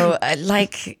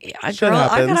 like a girl,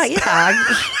 I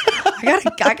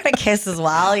gotta kiss as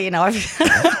well.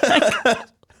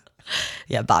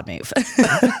 Yeah, bad move.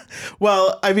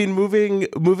 Well, I mean, moving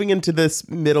into this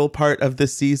middle part of the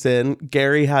season,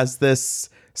 Gary has this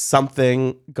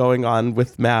something going on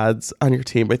with Mads on your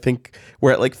team. I think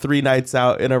we're at like 3 nights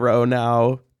out in a row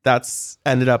now. That's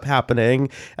ended up happening.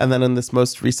 And then in this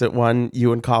most recent one,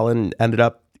 you and Colin ended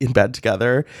up in bed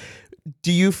together.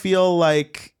 Do you feel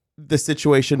like the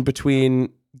situation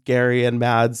between Gary and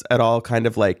Mads at all kind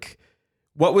of like,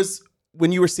 what was...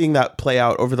 when you were seeing that play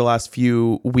out over the last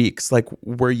few weeks, like,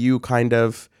 were you kind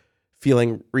of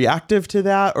feeling reactive to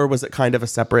that, or was it kind of a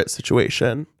separate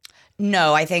situation?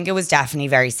 No, I think it was definitely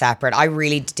very separate. I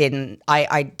really didn't.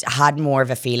 I had more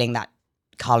of a feeling that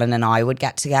Colin and I would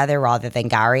get together rather than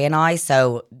Gary and I.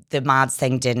 So the Mads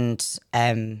thing didn't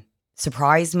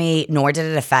surprise me, nor did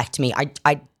it affect me.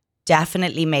 I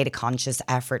definitely made a conscious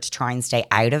effort to try and stay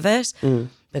out of it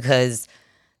because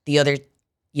the other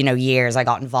years I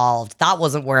got involved, that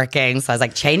wasn't working. So I was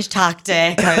like, change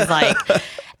tactic. I was like,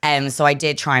 so I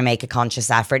did try and make a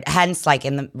conscious effort. Hence, like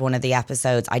in one of the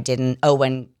episodes, I didn't,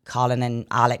 when Colin and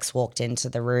Alex walked into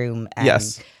the room,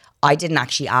 yes, I didn't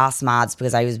actually ask Mads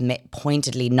because I was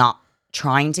pointedly not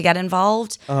trying to get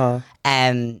involved.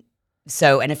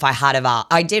 So, and if I had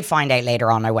I did find out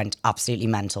later on, I went absolutely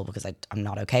mental because I'm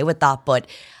not okay with that. But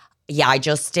yeah, I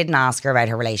just didn't ask her about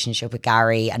her relationship with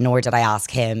Gary, and nor did I ask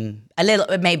him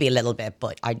maybe a little bit,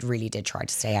 but I really did try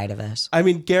to stay out of it. I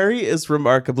mean, Gary is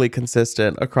remarkably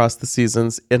consistent across the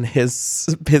seasons in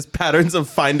his patterns of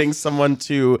finding someone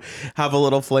to have a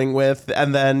little fling with,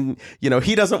 and then, you know,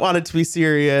 he doesn't want it to be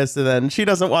serious, and then she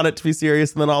doesn't want it to be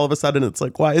serious, and then all of a sudden it's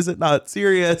like, why is it not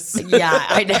serious? Yeah,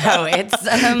 I know. It's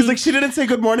he's like, she didn't say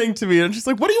good morning to me, and she's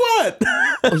like, what do you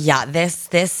want? Yeah,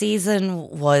 this season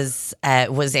was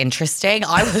interesting.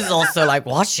 I was also like,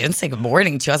 what? She didn't say good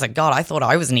morning to you. I was like, God, I thought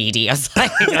I was needy. I was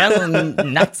like, that was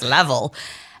next level.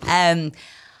 I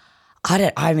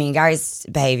mean, Gary's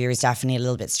behavior is definitely a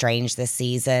little bit strange this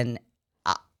season.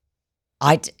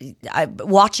 I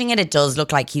watching it does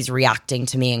look like he's reacting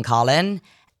to me and Colin.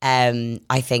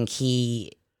 I think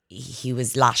he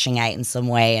was lashing out in some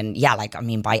way, and yeah, like, I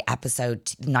mean, by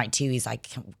night 2, he's like,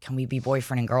 can we be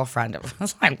boyfriend and girlfriend? I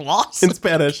was like, what? In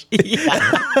Spanish.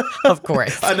 Yeah, of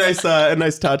course. a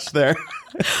nice touch there.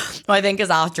 I think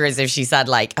as if she said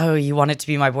like, oh, you wanted to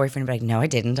be my boyfriend, but like, no, I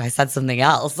didn't. I said something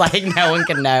else. Like, no one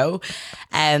can know.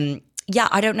 Yeah,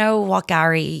 I don't know what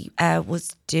Gary was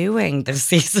doing this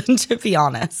season, to be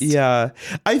honest. Yeah,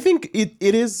 I think it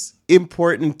is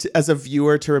important as a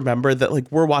viewer to remember that, like,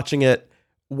 we're watching it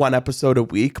one episode a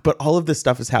week, but all of this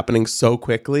stuff is happening so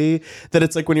quickly that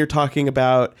it's like when you're talking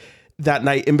about that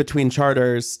night in between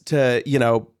charters to, you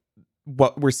know,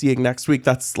 what we're seeing next week,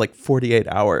 that's like 48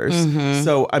 hours. Mm-hmm.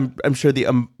 So I'm sure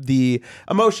the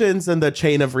emotions and the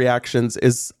chain of reactions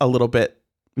is a little bit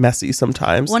messy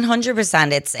sometimes.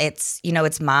 100%. It's you know,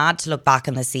 it's mad to look back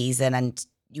on the season and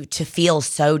to feel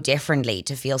so differently,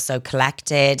 to feel so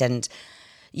collected and,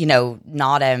 you know,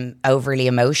 not overly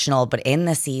emotional, but in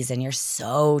the season you're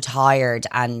so tired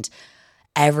and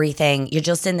everything, you're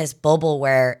just in this bubble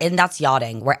and that's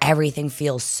yachting, where everything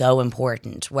feels so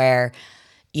important, where,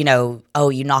 you know, oh,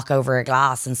 you knock over a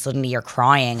glass and suddenly you're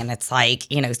crying, and it's like,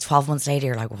 you know, 12 months later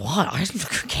you're like, what? I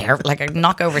don't care. Like, I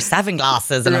knock over 7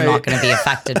 glasses and I'm not going to be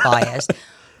affected by it.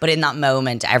 But in that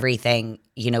moment, everything,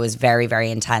 you know, is very,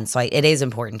 very intense. So it is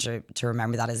important to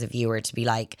remember that as a viewer, to be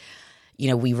like, you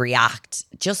know, we react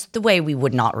just the way we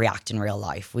would not react in real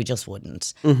life. We just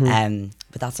wouldn't. Mm-hmm.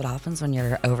 But that's what happens when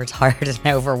you're overtired and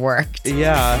overworked.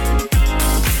 Yeah.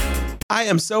 I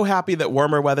am so happy that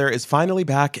warmer weather is finally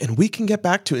back and we can get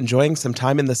back to enjoying some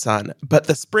time in the sun. But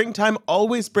the springtime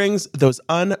always brings those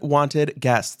unwanted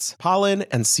guests, pollen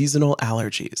and seasonal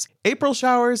allergies. April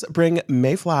showers bring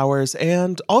May flowers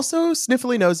and also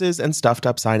sniffly noses and stuffed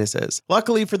up sinuses.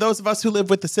 Luckily, for those of us who live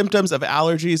with the symptoms of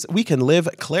allergies, we can live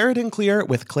Claritin Clear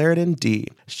with Claritin D.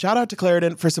 Shout out to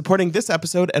Claritin for supporting this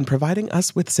episode and providing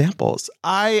us with samples.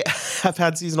 I have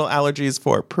had seasonal allergies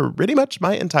for pretty much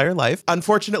my entire life.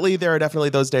 Unfortunately, there are definitely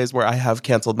those days where I have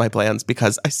canceled my plans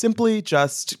because I simply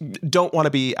just don't want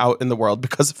to be out in the world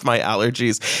because of my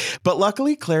allergies. But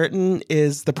luckily, Claritin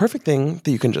is the perfect thing that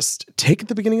you can just take at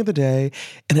the beginning of the day,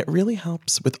 and it really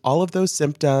helps with all of those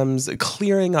symptoms,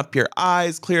 clearing up your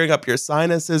eyes, clearing up your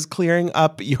sinuses, clearing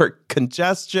up your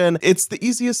congestion. It's the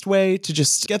easiest way to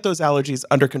just get those allergies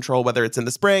under control, whether it's in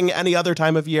the spring, any other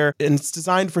time of year, and it's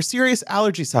designed for serious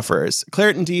allergy sufferers.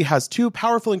 Claritin D has 2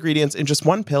 powerful ingredients in just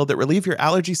 1 pill that relieve your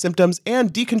allergy symptoms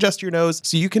and decongest your nose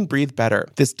so you can breathe better.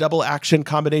 This double action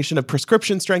combination of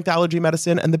prescription strength allergy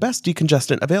medicine and the best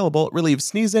decongestant available relieves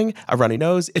sneezing, a runny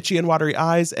nose, itchy and watery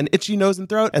eyes, an itchy nose and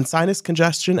throat, and sinus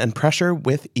congestion and pressure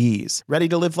with ease. Ready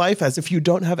to live life as if you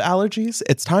don't have allergies?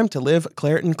 It's time to live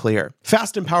Claritin Clear.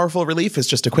 Fast and powerful relief is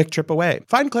just a quick trip away.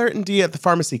 Find Claritin D at the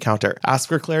pharmacy counter. Ask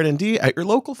for Claritin D at your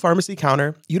local pharmacy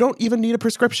counter. You don't even need a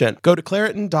prescription. Go to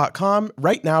Claritin.com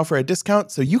right now for a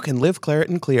discount so you can live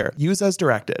Claritin Clear. Use as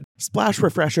directed. Splash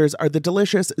Refreshers are the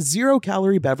delicious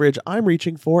 0-calorie beverage I'm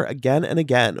reaching for again and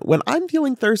again when I'm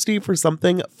feeling thirsty for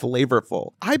something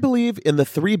flavorful. I believe in the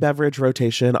 3 beverage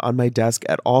rotation on my desk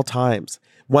at all times.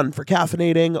 1 for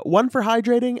caffeinating, 1 for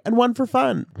hydrating, and 1 for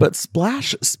fun. But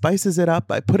Splash spices it up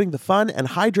by putting the fun and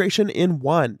hydration in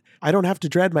one. I don't have to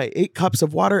dread my 8 cups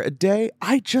of water a day.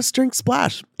 I just drink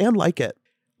Splash and like it.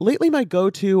 Lately, my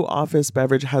go-to office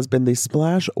beverage has been the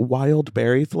Splash Wild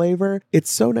Berry flavor.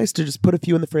 It's so nice to just put a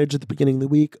few in the fridge at the beginning of the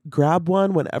week, grab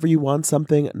one whenever you want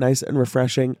something nice and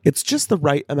refreshing. It's just the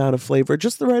right amount of flavor,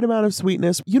 just the right amount of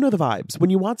sweetness. You know the vibes. When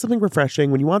you want something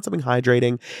refreshing, when you want something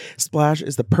hydrating, Splash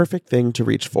is the perfect thing to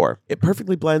reach for. It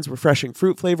perfectly blends refreshing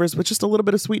fruit flavors with just a little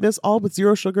bit of sweetness, all with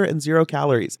 0 sugar and 0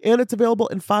 calories. And it's available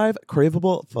in 5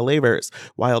 craveable flavors.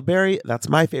 Wild Berry, that's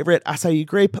my favorite, acai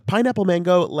grape, pineapple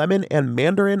mango, lemon, and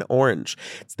mandarin Mandarin Orange.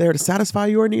 It's there to satisfy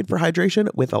your need for hydration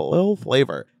with a little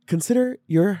flavor. Consider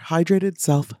your hydrated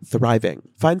self thriving.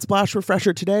 Find Splash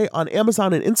Refresher today on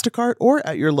Amazon and Instacart or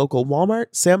at your local Walmart,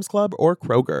 Sam's Club, or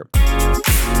Kroger.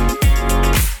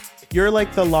 You're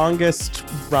like the longest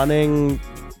running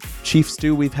chief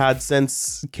stew we've had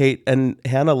since Kate and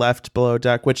Hannah left Below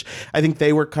Deck, which I think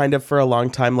they were kind of for a long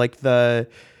time like the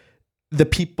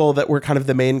people that were kind of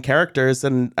the main characters.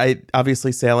 And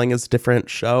obviously Sailing is a different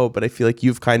show, but I feel like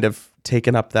you've kind of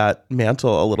taken up that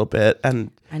mantle a little bit.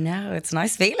 And I know, it's a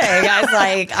nice feeling. I was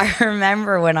like, I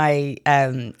remember when I,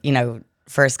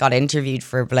 first got interviewed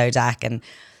for Below Deck, and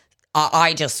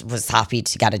I just was happy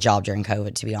to get a job during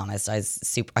COVID, to be honest. I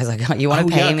was like, oh, you want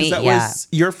to pay me? That was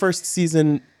your first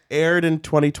season aired in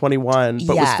 2021,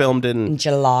 but was filmed in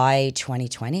July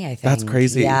 2020, I think. That's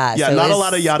crazy. Yeah, so not a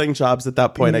lot of yachting jobs at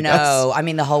that point, I guess. No, I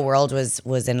mean, the whole world was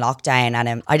in lockdown,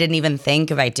 and I didn't even think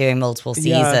about doing multiple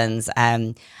seasons.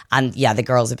 And the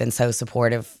girls have been so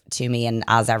supportive to me, and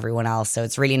as everyone else. So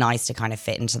it's really nice to kind of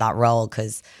fit into that role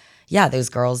because, those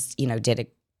girls,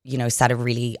 set a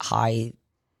really high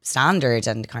standard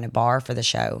and kind of bar for the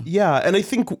show. Yeah, and I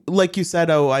think, like you said,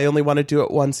 I only want to do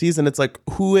it one season. It's like,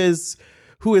 who is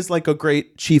like a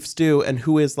great chief stew, and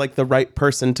who is like the right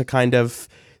person to kind of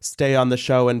stay on the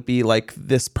show and be like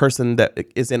this person that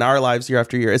is in our lives year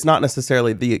after year. It's not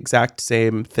necessarily the exact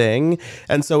same thing.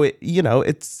 And so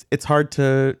it's hard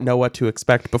to know what to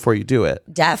expect before you do it.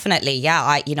 Definitely. Yeah.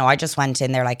 I just went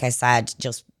in there, like I said,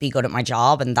 just be good at my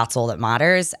job, and that's all that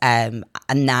matters. And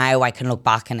now I can look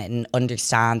back and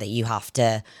understand that you have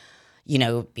to,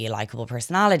 be a likable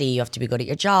personality. You have to be good at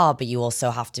your job, but you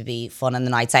also have to be fun on the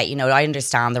nights out. I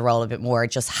understand the role a bit more.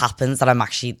 It just happens that I'm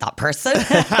actually that person.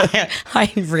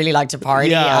 I really like to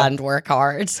party and work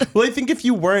hard. Well, I think if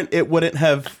you weren't, it wouldn't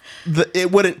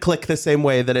click the same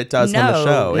way that it does on the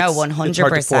show. No,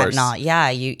 100% not. Yeah,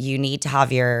 you need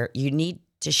to you need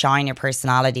to shine your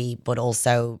personality, but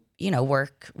also,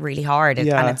 work really hard.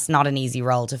 And it's not an easy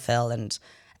role to fill. And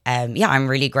I'm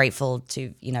really grateful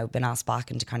to, been asked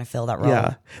back and to kind of fill that role.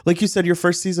 Yeah. Like you said, your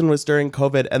first season was during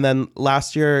COVID. And then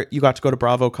last year you got to go to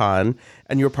BravoCon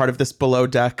and you were part of this Below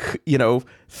Deck,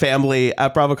 family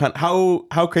at BravoCon.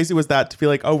 How crazy was that to feel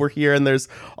like, oh, we're here and there's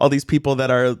all these people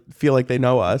that feel like they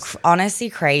know us? Honestly,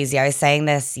 crazy. I was saying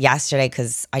this yesterday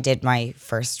because I did my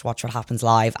first Watch What Happens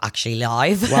live, actually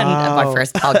live. Wow. And my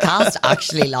first podcast,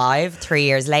 actually live 3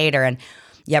 years later. And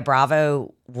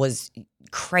Bravo was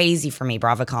crazy for me,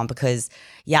 BravoCon, because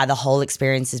the whole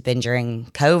experience has been during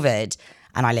COVID,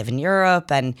 and I live in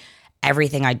Europe, and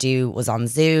everything I do was on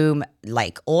Zoom,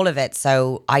 like all of it.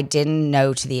 So I didn't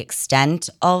know to the extent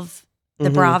of the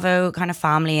Bravo kind of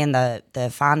family and the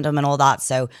fandom and all that.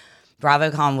 So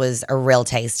BravoCon was a real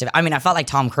taste of it. I mean, I felt like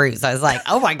Tom Cruise. I was like,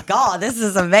 oh my God, this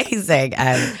is amazing.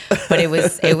 But it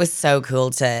was so cool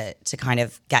to kind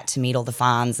of get to meet all the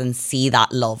fans and see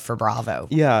that love for Bravo.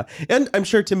 Yeah. And I'm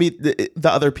sure to meet the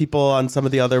other people on some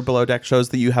of the other Below Deck shows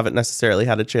that you haven't necessarily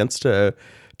had a chance to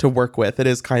work with. It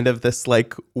is kind of this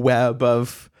like web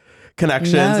of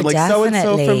connections. No, and like definitely.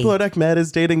 so-and-so from Below Deck Med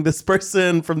is dating this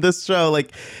person from this show.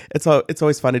 Like it's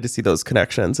always funny to see those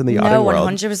connections in the yachting world.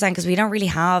 100%, because we don't really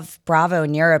have Bravo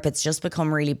in Europe. It's just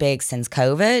become really big since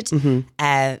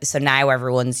COVID. So now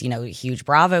everyone's, a huge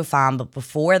Bravo fan. But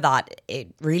before that,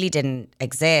 it really didn't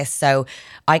exist. So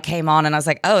I came on and I was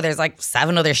like, oh, there's like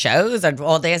 7 other shows and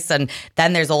all this. And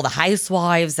then there's all the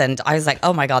housewives. And I was like,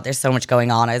 oh my God, there's so much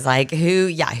going on. I was like,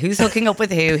 who's hooking up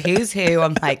with who? Who's who?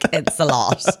 I'm like, it's a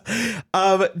lot.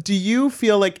 Do you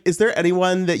feel like, is there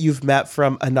anyone that you've met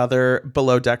from another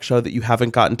Below Deck show that you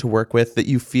haven't gotten to work with that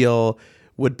you feel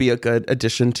would be a good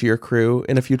addition to your crew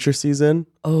in a future season?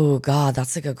 Oh God,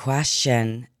 that's a good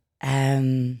question.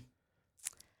 I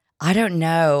don't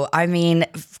know. I mean,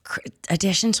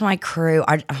 addition to my crew,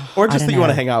 or just that you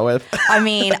want to hang out with. I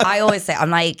mean, I always say,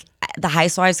 I'm like, the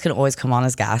housewives can always come on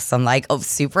as guests. I'm like,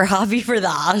 super happy for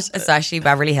that, especially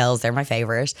Beverly Hills. They're my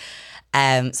favorite.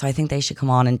 So I think they should come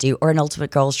on and or an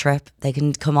Ultimate Girls Trip. They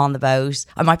can come on the boat.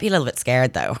 I might be a little bit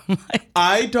scared though.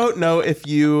 I don't know if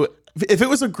it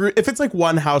was a group, if it's like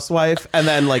one housewife and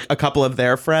then like a couple of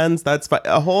their friends, that's fine.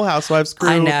 A whole housewives crew.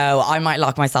 I know. I might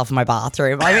lock myself in my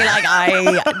bathroom. I mean, like,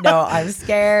 I'm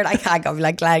scared. I can't go.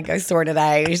 Like, Glenn, go sort it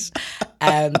out.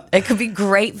 It could be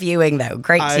great viewing though.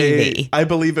 Great TV. I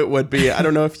believe it would be. I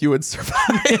don't know if you would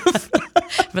survive.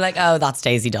 Be like, oh, that's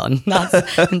Daisy done.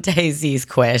 That's Daisy's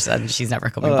quit and she's never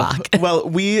coming back. Well,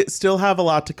 we still have a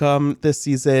lot to come this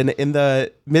season. In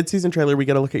the mid-season trailer, we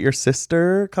get a look at your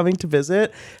sister coming to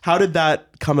visit. How did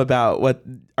that come about?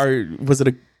 Was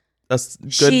it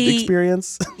good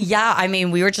experience? Yeah, I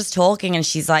mean, we were just talking and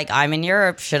she's like, I'm in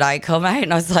Europe. Should I come out?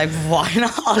 And I was like, why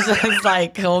not? I was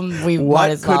like, come, we What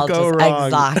might as well could go just wrong?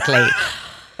 Exactly.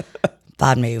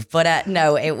 Bad move. But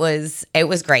no, it was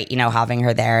great, having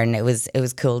her there, and it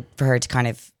was cool for her to kind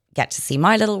of get to see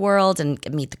my little world and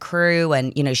meet the crew.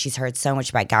 And, she's heard so much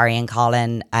about Gary and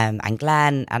Colin and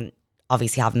Glenn, and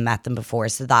obviously haven't met them before.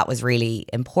 So that was really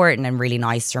important and really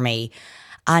nice for me.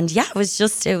 And yeah,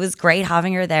 it was great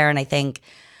having her there. And I think,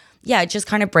 yeah, it just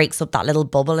kind of breaks up that little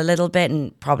bubble a little bit,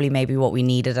 and probably maybe what we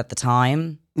needed at the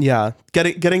time. Yeah,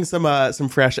 getting some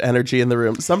fresh energy in the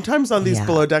room. Sometimes on these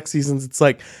Below Deck seasons, it's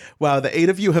like, wow, the 8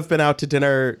 of you have been out to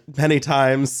dinner many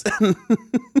times.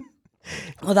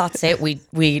 Well, that's it. We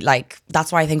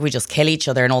that's why I think we just kill each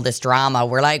other in all this drama.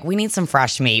 We're like, we need some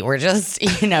fresh meat. We're just,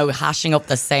 hashing up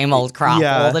the same old crap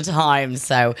all the time.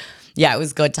 So yeah, it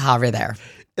was good to have her there.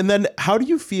 And then how do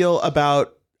you feel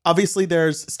about, obviously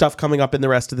there's stuff coming up in the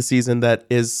rest of the season that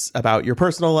is about your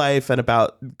personal life and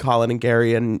about Colin and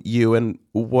Gary and you and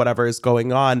whatever is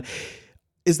going on.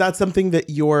 Is that something that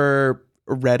you're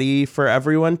ready for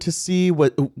everyone to see?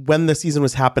 When the season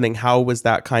was happening, how was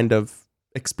that kind of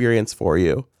experience for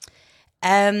you?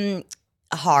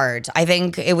 Hard. I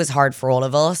think it was hard for all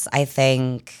of us. I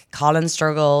think Colin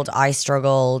struggled. I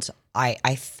struggled.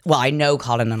 I know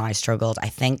Colin and I struggled. I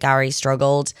think Gary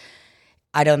struggled.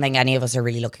 I don't think any of us are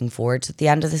really looking forward to the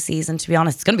end of the season, to be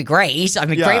honest. It's going to be great. I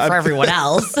mean, great for everyone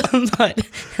else, but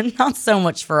not so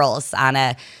much for us.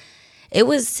 And it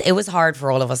was hard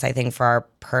for all of us, I think, for our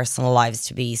personal lives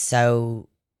to be so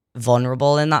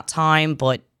vulnerable in that time.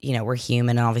 But, we're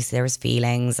human, and obviously there was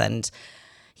feelings, and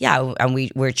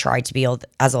we tried to be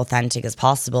as authentic as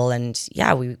possible. And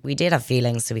yeah, we did have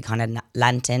feelings, so we kind of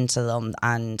lent into them.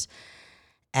 And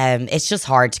it's just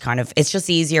hard to it's just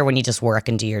easier when you just work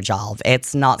and do your job.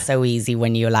 It's not so easy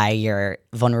when you allow your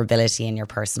vulnerability and your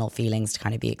personal feelings to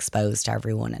kind of be exposed to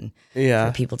everyone, and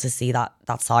for people to see that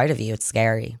side of you. It's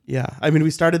scary. Yeah. I mean,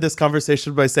 we started this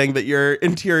conversation by saying that your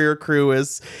interior crew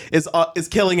is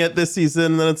killing it this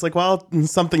season. And then it's like, well,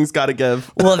 something's got to give.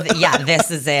 Well,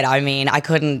 this is it. I mean, I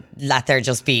couldn't let there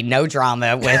just be no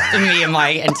drama with me and my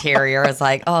interior. It's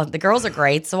like, oh, the girls are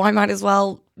great, so I might as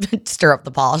well stir up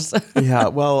the pot. Yeah,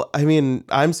 well, I mean,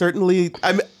 I'm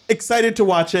excited to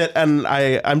watch it, and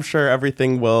I'm sure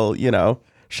everything will,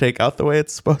 shake out the way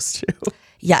it's supposed to.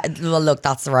 Yeah, well, look,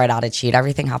 that's the right attitude.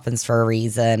 Everything happens for a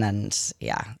reason, and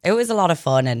yeah, it was a lot of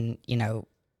fun, and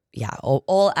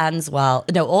all ends well.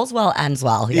 No, all's well ends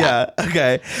well. Yeah.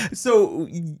 Okay. So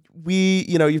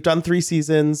you've done 3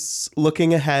 seasons.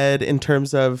 Looking ahead in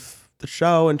terms of the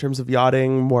show, in terms of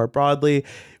yachting more broadly,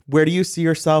 where do you see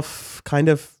yourself kind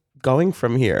of going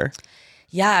from here?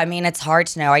 Yeah, I mean, it's hard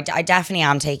to know. I definitely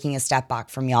am taking a step back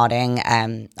from yachting.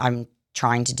 I'm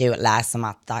trying to do it less. I'm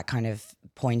at that kind of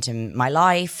point in my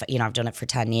life. I've done it for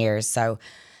 10 years. So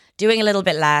doing a little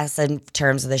bit less in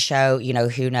terms of the show,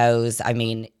 who knows? I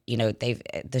mean,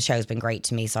 the show's been great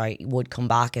to me, so I would come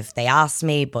back if they asked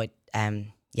me, but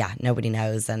nobody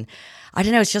knows. And I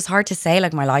don't know, it's just hard to say.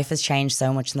 Like, my life has changed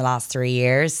so much in the last 3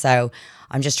 years. So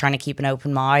I'm just trying to keep an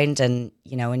open mind and,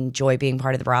 enjoy being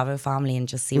part of the Bravo family, and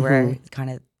just see where kind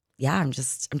of, I'm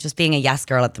just being a yes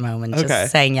girl at the moment. Okay.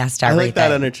 Just saying yes to everything. I like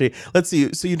that energy. Let's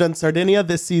see. So you've done Sardinia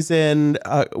this season,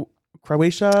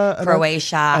 Croatia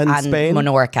and Spain?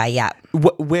 Menorca, yeah.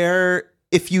 Where,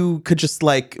 if you could just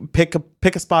pick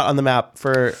a spot on the map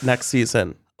for next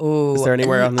season. Ooh, is there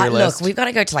anywhere on your list? Look, we've got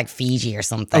to go to Fiji or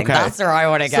something. Okay. That's where I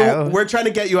want to go. So we're trying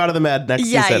to get you out of the Med next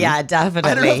season. Yeah,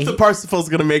 definitely. I don't know if the Parsifal's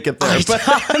going to make it there. I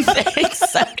don't think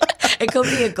so. It could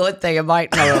be a good thing. It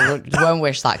might. No, I won't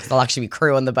wish that, because there'll actually be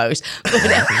crew on the boat.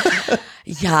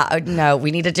 But, no,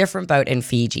 we need a different boat in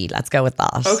Fiji. Let's go with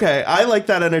that. Okay, I like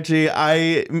that energy.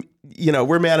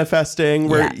 We're manifesting.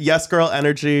 We're yes girl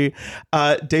energy.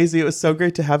 Daisy, it was so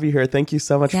great to have you here. Thank you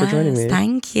so much for joining me.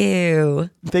 Thank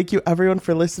you. Thank you everyone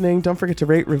for listening. Don't forget to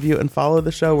rate, review, and follow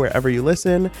the show wherever you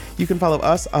listen. You can follow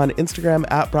us on Instagram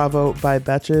at Bravo by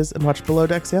Betches, and watch Below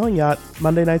Deck Sailing Yacht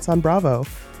Monday nights on Bravo.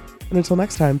 And until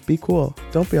next time, be cool.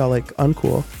 Don't be all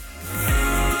uncool.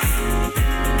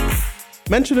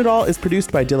 Mention It All is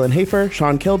produced by Dylan Hafer,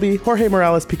 Sean Kilby, Jorge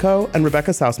Morales-Pico, and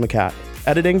Rebecca Sausmacat.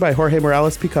 Editing by Jorge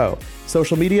Morales-Pico.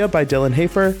 Social media by Dylan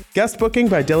Hafer. Guest booking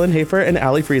by Dylan Hafer and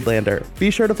Ali Friedlander.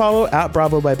 Be sure to follow at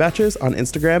Bravo by Betches on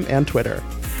Instagram and Twitter.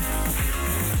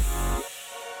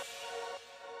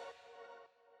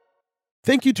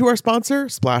 Thank you to our sponsor,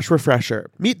 Splash Refresher.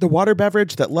 Meet the water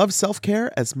beverage that loves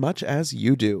self-care as much as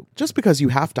you do. Just because you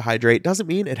have to hydrate doesn't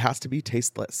mean it has to be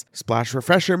tasteless. Splash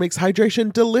Refresher makes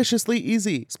hydration deliciously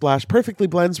easy. Splash perfectly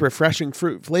blends refreshing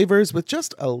fruit flavors with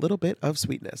just a little bit of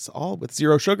sweetness, all with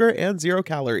 0 sugar and 0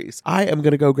 calories. I am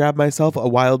going to go grab myself a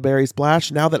wild berry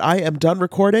splash now that I am done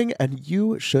recording, and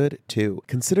you should too.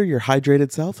 Consider your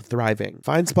hydrated self thriving.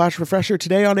 Find Splash Refresher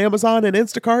today on Amazon and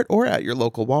Instacart or at your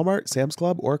local Walmart, Sam's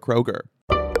Club, or Kroger.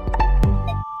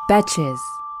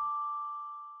 Betches.